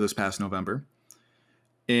Colorado this past November.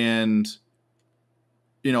 And,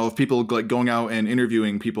 of people like going out and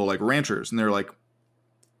interviewing people like ranchers, and they're like,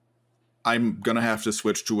 I'm going to have to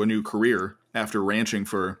switch to a new career after ranching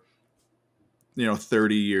for,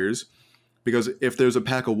 30 years. Because if there's a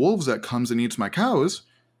pack of wolves that comes and eats my cows,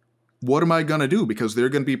 what am I going to do? Because they're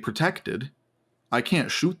going to be protected. I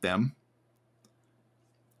can't shoot them.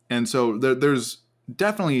 And so there's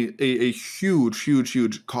definitely a huge, huge,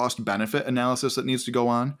 huge cost benefit analysis that needs to go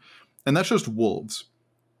on. And that's just wolves.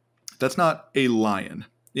 That's not a lion.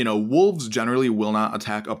 Wolves generally will not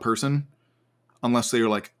attack a person unless they are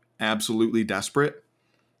like absolutely desperate.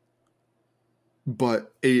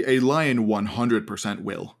 But a lion 100%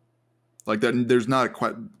 will. Like that, there's not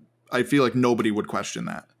I feel like nobody would question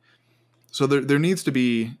that. So there needs to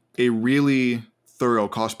be a really thorough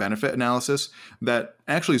cost benefit analysis that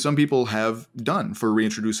actually some people have done for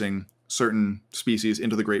reintroducing certain species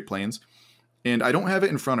into the Great Plains. And I don't have it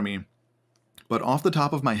in front of me, but off the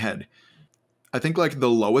top of my head, I think like the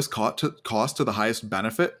lowest cost to the highest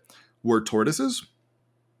benefit were tortoises.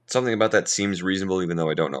 Something about that seems reasonable, even though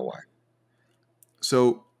I don't know why.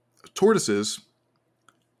 So tortoises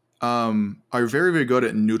are very, very good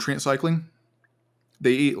at nutrient cycling.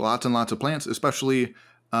 They eat lots and lots of plants, especially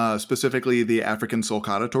specifically the African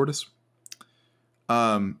sulcata tortoise.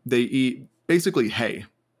 They eat basically hay,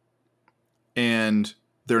 and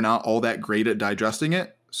they're not all that great at digesting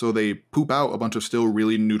it, so they poop out a bunch of still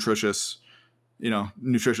really nutritious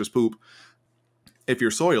poop. If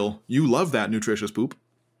you're soil, you love that nutritious poop,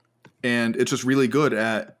 and it's just really good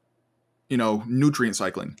at, nutrient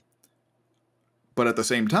cycling. But at the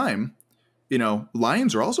same time,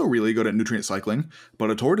 lions are also really good at nutrient cycling,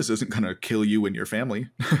 but a tortoise isn't going to kill you and your family.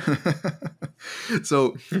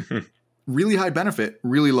 So really high benefit,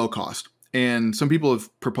 really low cost. And some people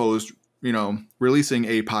have proposed, releasing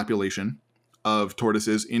a population of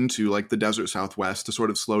tortoises into like the desert Southwest to sort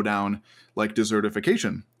of slow down like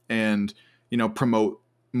desertification and, promote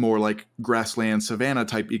more like grassland savanna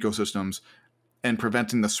type ecosystems and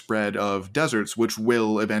preventing the spread of deserts, which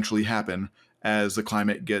will eventually happen as the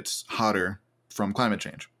climate gets hotter from climate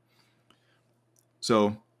change.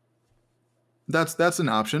 So that's an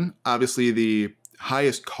option. Obviously, the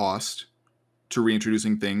highest cost to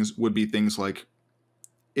reintroducing things would be things like,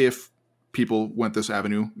 if people went this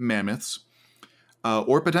avenue, mammoths.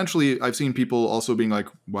 Or potentially, I've seen people also being like,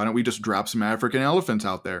 why don't we just drop some African elephants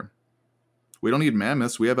out there? We don't need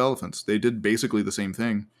mammoths, we have elephants. They did basically the same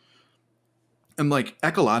thing. And like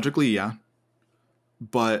ecologically, yeah.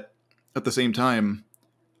 But at the same time,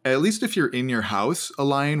 at least if you're in your house, a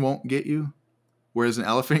lion won't get you, whereas an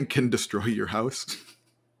elephant can destroy your house.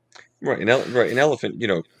 Right, an elephant,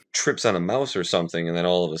 trips on a mouse or something, and then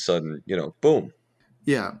all of a sudden, boom.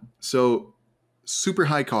 Yeah, so super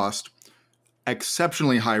high cost,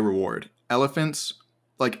 exceptionally high reward. Elephants,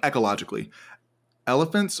 like ecologically,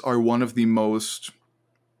 elephants are one of the most,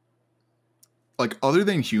 like, other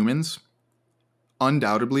than humans,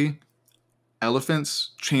 undoubtedly,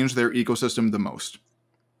 elephants change their ecosystem the most.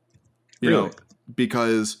 You Really? know,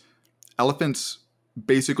 because elephants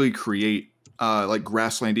basically create like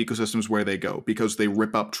grassland ecosystems where they go because they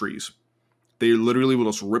rip up trees. They literally will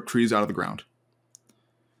just rip trees out of the ground,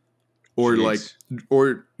 or like, Jeez.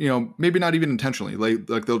 or maybe not even intentionally.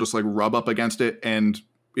 Like they'll just like rub up against it and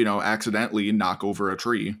accidentally knock over a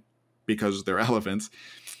tree because they're elephants,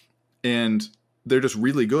 and they're just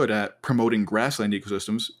really good at promoting grassland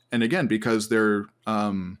ecosystems. And again, because their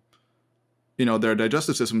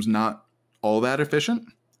digestive system's not all that efficient,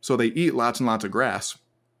 so they eat lots and lots of grass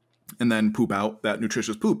and then poop out that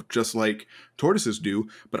nutritious poop, just like tortoises do,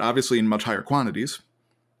 but obviously in much higher quantities,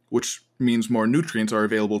 which means more nutrients are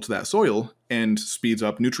available to that soil and speeds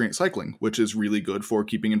up nutrient cycling, which is really good for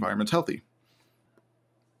keeping environments healthy.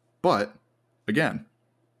 But again,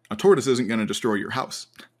 a tortoise isn't going to destroy your house.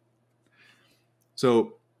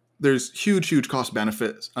 So there's huge cost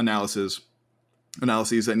benefit analyses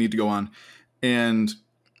that need to go on. And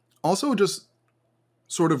also just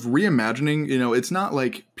sort of reimagining, it's not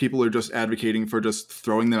like people are just advocating for just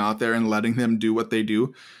throwing them out there and letting them do what they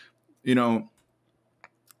do.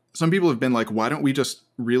 Some people have been like, why don't we just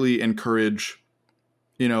really encourage,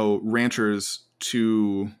 ranchers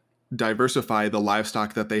to diversify the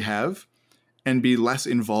livestock that they have and be less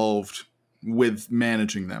involved with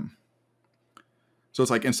managing them? So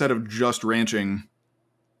it's like, instead of just ranching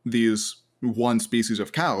these one species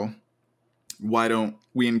of cow, why don't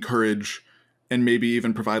we encourage and maybe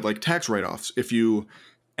even provide like tax write-offs if you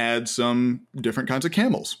add some different kinds of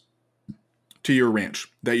camels to your ranch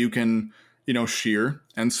that you can, shear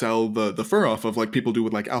and sell the fur off of, like people do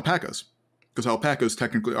with like alpacas, because alpacas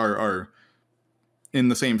technically are in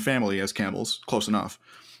the same family as camels, close enough.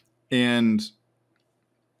 And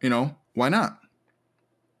why not?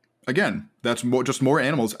 Again, that's just more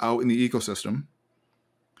animals out in the ecosystem.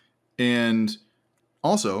 And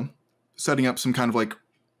also setting up some kind of like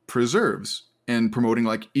preserves and promoting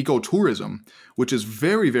like ecotourism, which is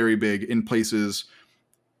very, very big in places.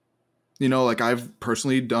 Like I've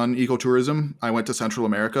personally done ecotourism. I went to Central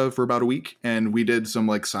America for about a week and we did some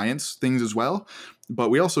like science things as well.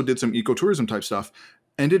 But we also did some ecotourism type stuff,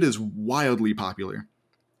 and it is wildly popular.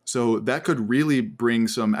 So that could really bring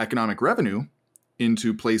some economic revenue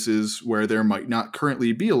into places where there might not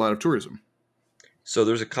currently be a lot of tourism. So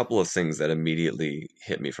there's a couple of things that immediately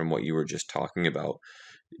hit me from what you were just talking about.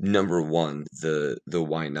 Number one, the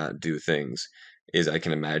why not do things is I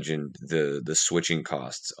can imagine the switching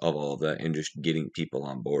costs of all of that and just getting people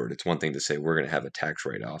on board. It's one thing to say we're going to have a tax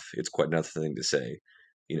write-off. It's quite another thing to say,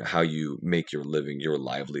 how you make your living, your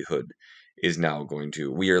livelihood is now going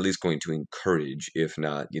to, we are at least going to encourage, if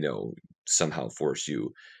not, somehow force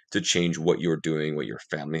you to change what you're doing, what your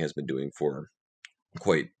family has been doing for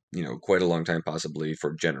quite a long time, possibly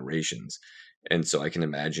for generations. And so I can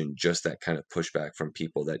imagine just that kind of pushback from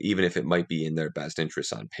people that even if it might be in their best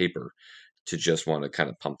interest on paper, to just want to kind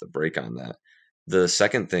of pump the brake on that. The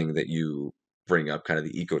second thing that you bring up, kind of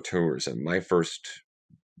the ecotourism,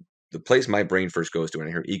 the place my brain first goes to when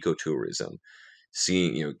I hear ecotourism,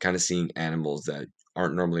 seeing, kind of seeing animals that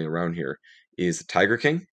aren't normally around here, is the Tiger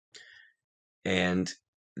King. And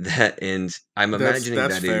and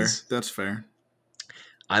That's fair. That's fair.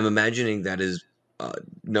 I'm imagining that is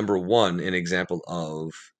number one, an example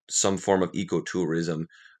of some form of ecotourism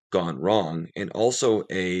gone wrong, and also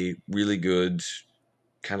a really good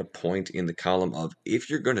kind of point in the column of if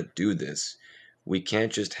you're going to do this, we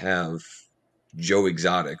can't just have Joe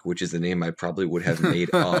Exotic, which is the name I probably would have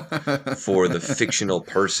made up for the fictional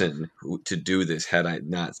person to do this had I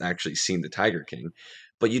not actually seen the Tiger King.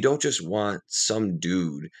 But you don't just want some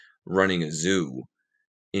dude running a zoo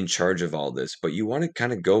in charge of all this, but you want to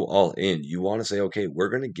kind of go all in. You want to say, okay, we're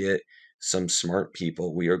going to get some smart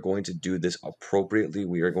people. We are going to do this appropriately.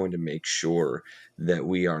 We are going to make sure that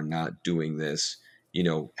we are not doing this,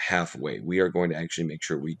 halfway. We are going to actually make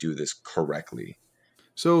sure we do this correctly.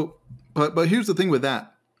 So, but here's the thing with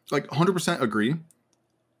that. Like 100% agree,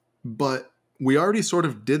 but we already sort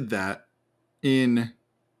of did that in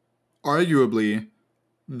arguably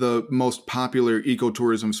the most popular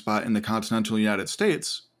ecotourism spot in the continental United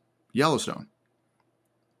States, Yellowstone.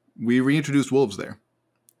 We reintroduced wolves there.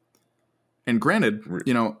 And granted,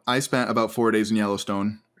 R- I spent about 4 days in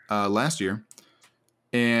Yellowstone last year,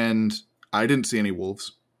 and I didn't see any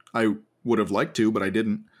wolves. I would have liked to, but I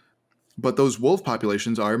didn't. But those wolf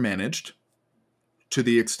populations are managed to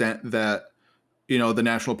the extent that the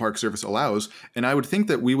National Park Service allows, and I would think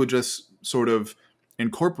that we would just sort of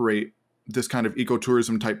incorporate this kind of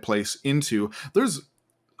ecotourism type place into. There's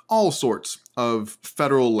all sorts of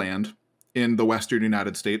federal land in the Western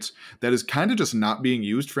United States that is kind of just not being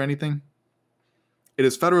used for anything. It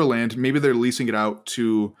is federal land. Maybe they're leasing it out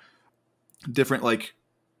to different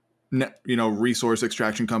resource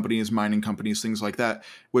extraction companies, mining companies, things like that,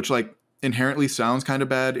 which like inherently sounds kind of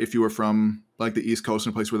bad if you were from like the East Coast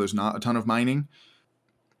in a place where there's not a ton of mining.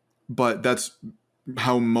 But that's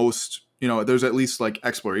how most, there's at least like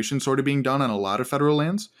exploration sort of being done on a lot of federal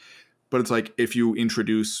lands. But it's like if you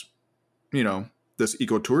introduce, this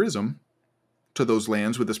ecotourism to those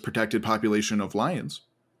lands with this protected population of lions,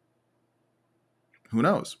 who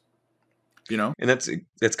knows? And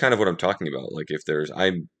that's kind of what I'm talking about. Like if there's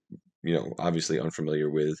I'm obviously unfamiliar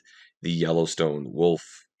with the Yellowstone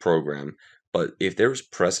wolf program, but if there's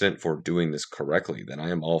precedent for doing this correctly, then I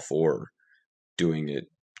am all for doing it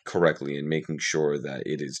correctly and making sure that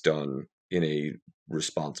it is done in a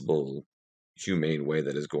responsible, humane way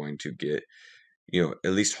that is going to get,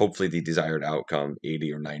 at least hopefully the desired outcome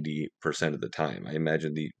 80 or 90% of the time. I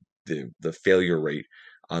imagine the failure rate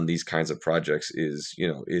on these kinds of projects is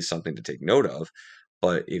something to take note of.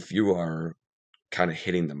 But if you are kind of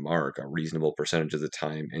hitting the mark a reasonable percentage of the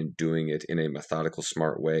time and doing it in a methodical,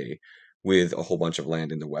 smart way with a whole bunch of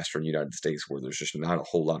land in the Western United States where there's just not a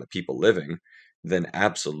whole lot of people living, then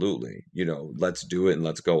absolutely, let's do it and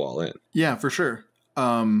let's go all in. Yeah, for sure.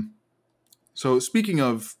 So speaking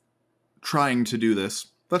of trying to do this,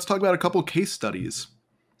 let's talk about a couple case studies.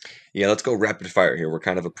 Yeah, let's go rapid fire here. We're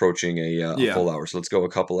kind of approaching a Yeah. full hour, so let's go a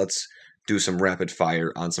couple. Let's do some rapid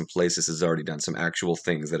fire on some places that's already done some actual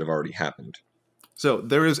things that have already happened. So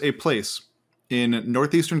there is a place in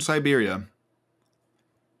northeastern Siberia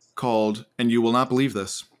called, and you will not believe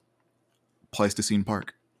this, Pleistocene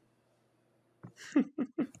Park.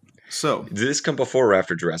 So Did this come before or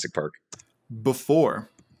after Jurassic Park? before,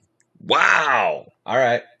 Wow. All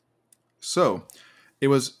right. so it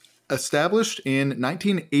was established in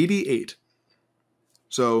 1988.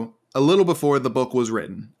 So a little before the book was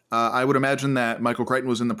written. I would imagine that Michael Crichton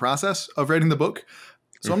was in the process of writing the book.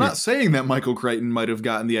 So I'm not saying that Michael Crichton might have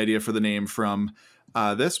gotten the idea for the name from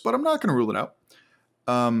this, but I'm not going to rule it out.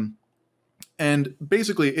 And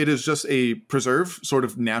basically, it is just a preserve, sort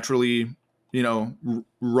of naturally,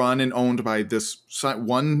 run and owned by this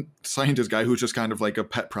one scientist guy who's just kind of like a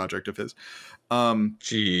pet project of his.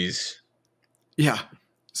 Jeez. Yeah.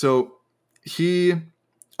 So he,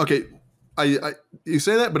 okay, I you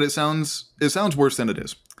say that, but it sounds worse than it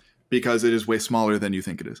is because it is way smaller than you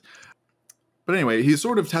think it is. But anyway, he's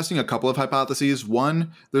sort of testing a couple of hypotheses.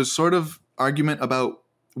 One, there's sort of argument about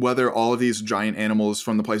whether all of these giant animals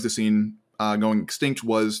from the Pleistocene going extinct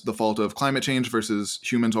was the fault of climate change versus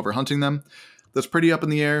humans overhunting them. That's pretty up in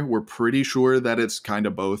the air. We're pretty sure that it's kind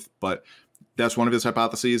of both, but that's one of his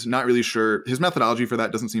hypotheses. Not really sure. His methodology for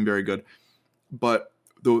that doesn't seem very good. But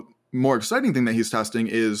the more exciting thing that he's testing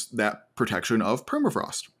is that protection of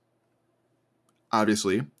permafrost.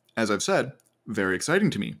 Obviously, as I've said, very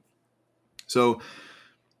exciting to me. So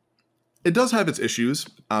it does have its issues,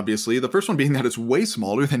 obviously. The first one being that it's way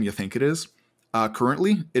smaller than you think it is.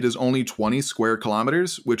 Currently, it is only 20 square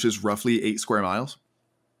kilometers, which is roughly 8 square miles.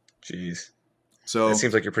 Jeez. So It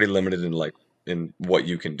seems like you're pretty limited in what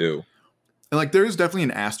you can do. and like there is definitely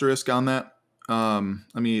an asterisk on that. Let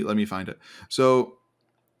me find it. So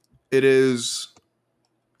it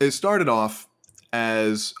started off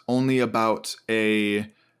as only about a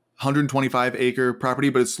 125 acre property,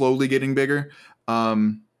 but it's slowly getting bigger.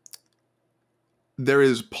 There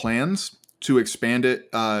is plans to expand it.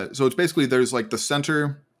 So it's basically there's like the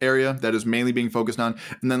center area that is mainly being focused on,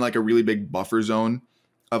 and then like a really big buffer zone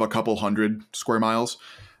of a couple hundred square miles,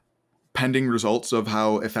 pending results of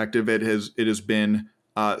how effective it has been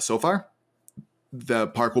so far. The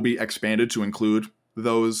park will be expanded to include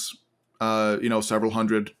those, several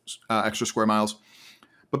hundred extra square miles.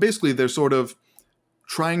 But basically, they're sort of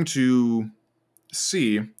trying to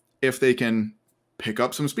see if they can pick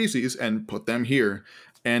up some species and put them here,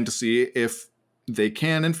 and to see if they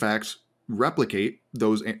can, in fact, replicate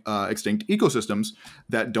those extinct ecosystems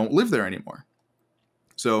that don't live there anymore.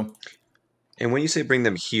 So, And when you say bring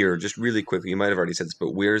them here, just really quickly, you might have already said this,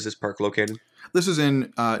 but where is this park located? this is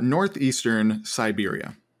in northeastern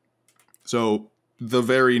Siberia. So, the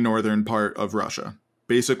very northern part of Russia.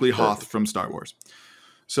 Basically, Hoth Perfect. from Star Wars.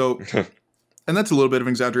 So, and that's a little bit of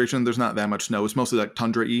an exaggeration. There's not that much snow. It's mostly like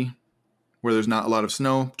tundra-y, where there's not a lot of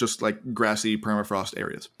snow, just like grassy permafrost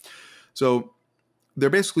areas. So they're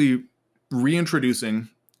basically reintroducing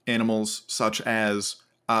animals such as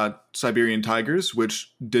Siberian tigers,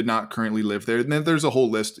 which did not currently live there. And then there's a whole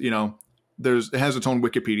list, it has its own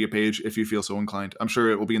Wikipedia page if you feel so inclined. I'm sure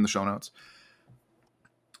it will be in the show notes.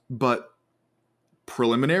 But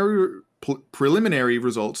preliminary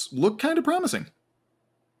results look kind of promising.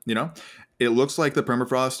 It looks like the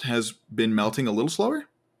permafrost has been melting a little slower,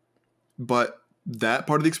 but that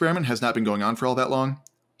part of the experiment has not been going on for all that long.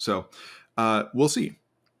 So we'll see.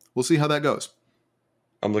 We'll see how that goes.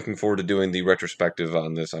 I'm looking forward to doing the retrospective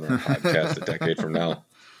on this on our podcast a decade from now.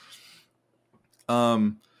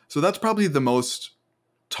 So that's probably the most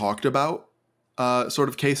talked about sort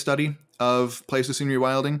of case study of Pleistocene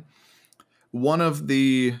rewilding. One of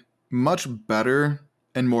the much better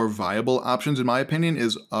and more viable options, in my opinion,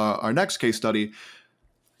 is our next case study,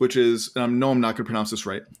 which is, and I know I'm not going to pronounce this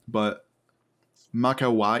right, but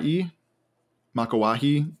Makawai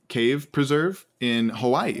Cave Preserve in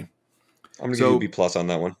Hawaii. I'm going to give you a B+ on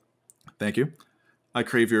that one. Thank you. I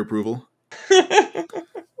crave your approval.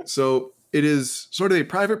 So it is sort of a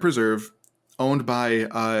private preserve owned by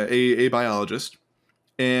a biologist,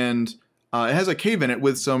 and it has a cave in it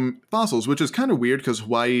with some fossils, which is kind of weird because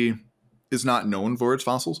Hawaii is not known for its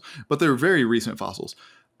fossils, but they're very recent fossils.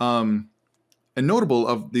 And notable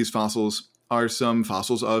of these fossils are some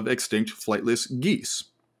fossils of extinct flightless geese.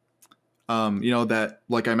 That,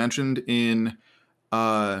 like I mentioned in,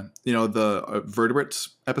 the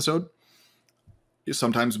vertebrates episode,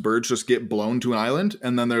 sometimes birds just get blown to an island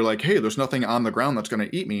and then they're like, hey, there's nothing on the ground that's going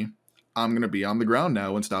to eat me. I'm going to be on the ground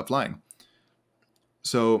now and stop flying.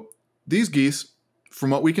 So these geese,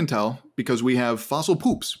 from what we can tell, because we have fossil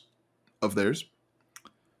poops of theirs,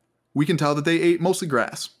 we can tell that they ate mostly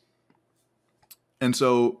grass. And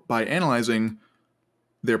so by analyzing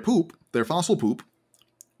their fossil poop,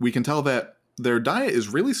 we can tell that their diet is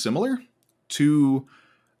really similar to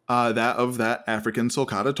that of that African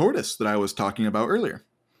sulcata tortoise that I was talking about earlier.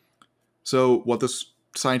 So what this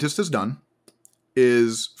scientist has done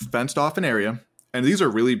is fenced off an area, and these are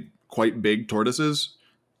really quite big tortoises.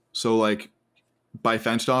 So like by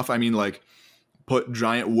fenced off, I mean like put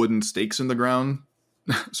giant wooden stakes in the ground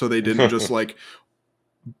so they didn't just like,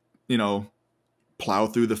 plow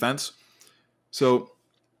through the fence. So,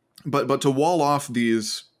 but to wall off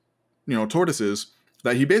these, tortoises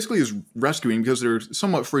that he basically is rescuing because they're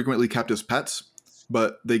somewhat frequently kept as pets,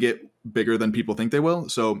 but they get bigger than people think they will.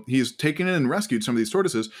 So he's taken in and rescued some of these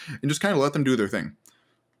tortoises and just kind of let them do their thing.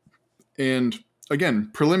 And again,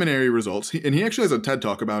 preliminary results. And he actually has a TED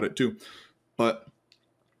talk about it too. But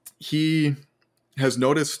he has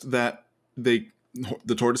noticed that the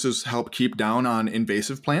tortoises help keep down on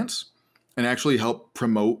invasive plants and actually help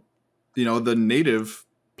promote, the native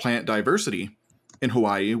plant diversity in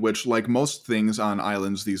Hawaii, which, like most things on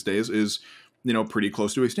islands these days, is, pretty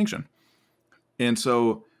close to extinction. And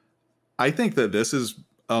so I think that this is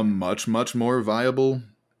a much, much more viable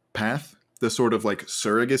path. This sort of like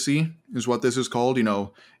surrogacy is what this is called,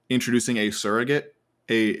 introducing a surrogate,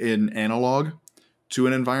 an analog to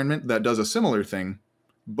an environment that does a similar thing,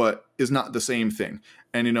 but is not the same thing.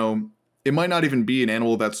 And, it might not even be an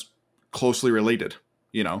animal that's closely related,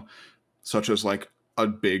 such as like a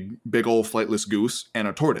big old flightless goose and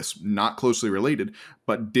a tortoise, not closely related,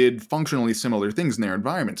 but did functionally similar things in their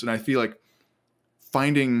environments. And I feel like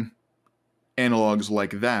finding analogs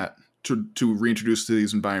like that to reintroduce to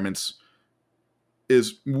these environments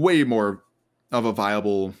is way more of a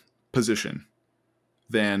viable position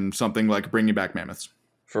than something like bringing back mammoths.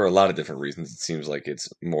 For a lot of different reasons, it seems like it's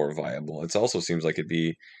more viable. It also seems like it'd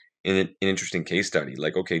be an interesting case study.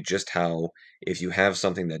 Like, okay, just how, if you have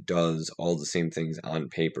something that does all the same things on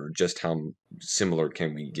paper, just how similar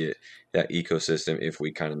can we get that ecosystem if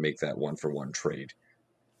we kind of make that one-for-one trade?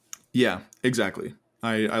 Yeah, exactly.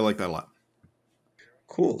 I like that a lot.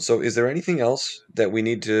 Cool. So is there anything else that we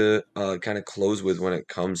need to kind of close with when it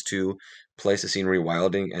comes to Pleistocene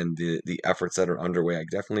rewilding and the efforts that are underway? I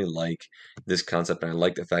definitely like this concept, and I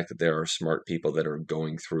like the fact that there are smart people that are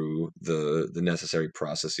going through the necessary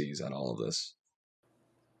processes on all of this.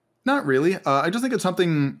 Not really. I just think it's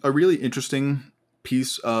a really interesting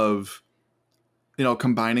piece of,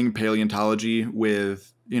 combining paleontology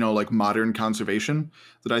with, like modern conservation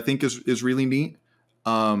that I think is really neat.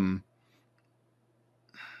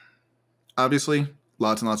 Obviously,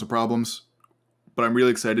 lots and lots of problems, but I'm really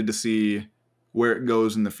excited to see where it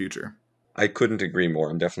goes in the future. I couldn't agree more.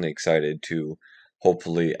 I'm definitely excited to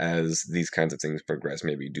hopefully, as these kinds of things progress,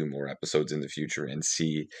 maybe do more episodes in the future and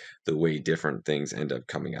see the way different things end up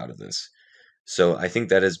coming out of this. So I think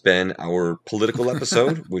that has been our political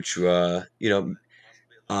episode, which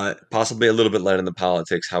possibly a little bit led in the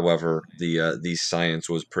politics. However, the science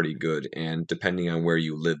was pretty good, and depending on where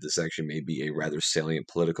you live, this actually may be a rather salient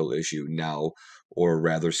political issue now or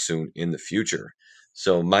rather soon in the future.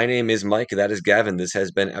 So my name is Mike. That is Gavin. This has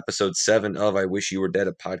been episode 7 of I Wish You Were Dead,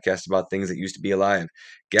 a podcast about things that used to be alive.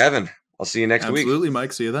 Gavin, I'll see you next week. Absolutely,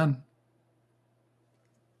 Mike. See you then.